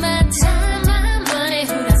with my time, my money?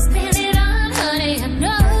 Who'd I spend it on, honey? I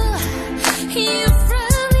know you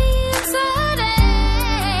from the inside out.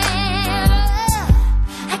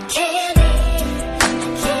 I can't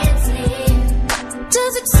sleep.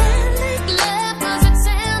 Does it sound like love? Does it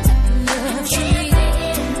sound like love to me?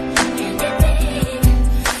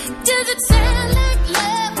 Does it sound like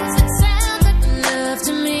love? Does it sound like love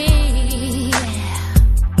to me?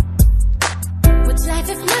 What's life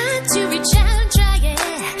if not to reach out and try it?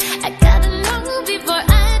 I gotta know before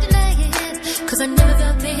I deny it. 'Cause I never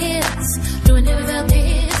felt this. No, I never felt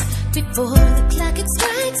this before. The clock it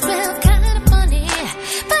strikes 12.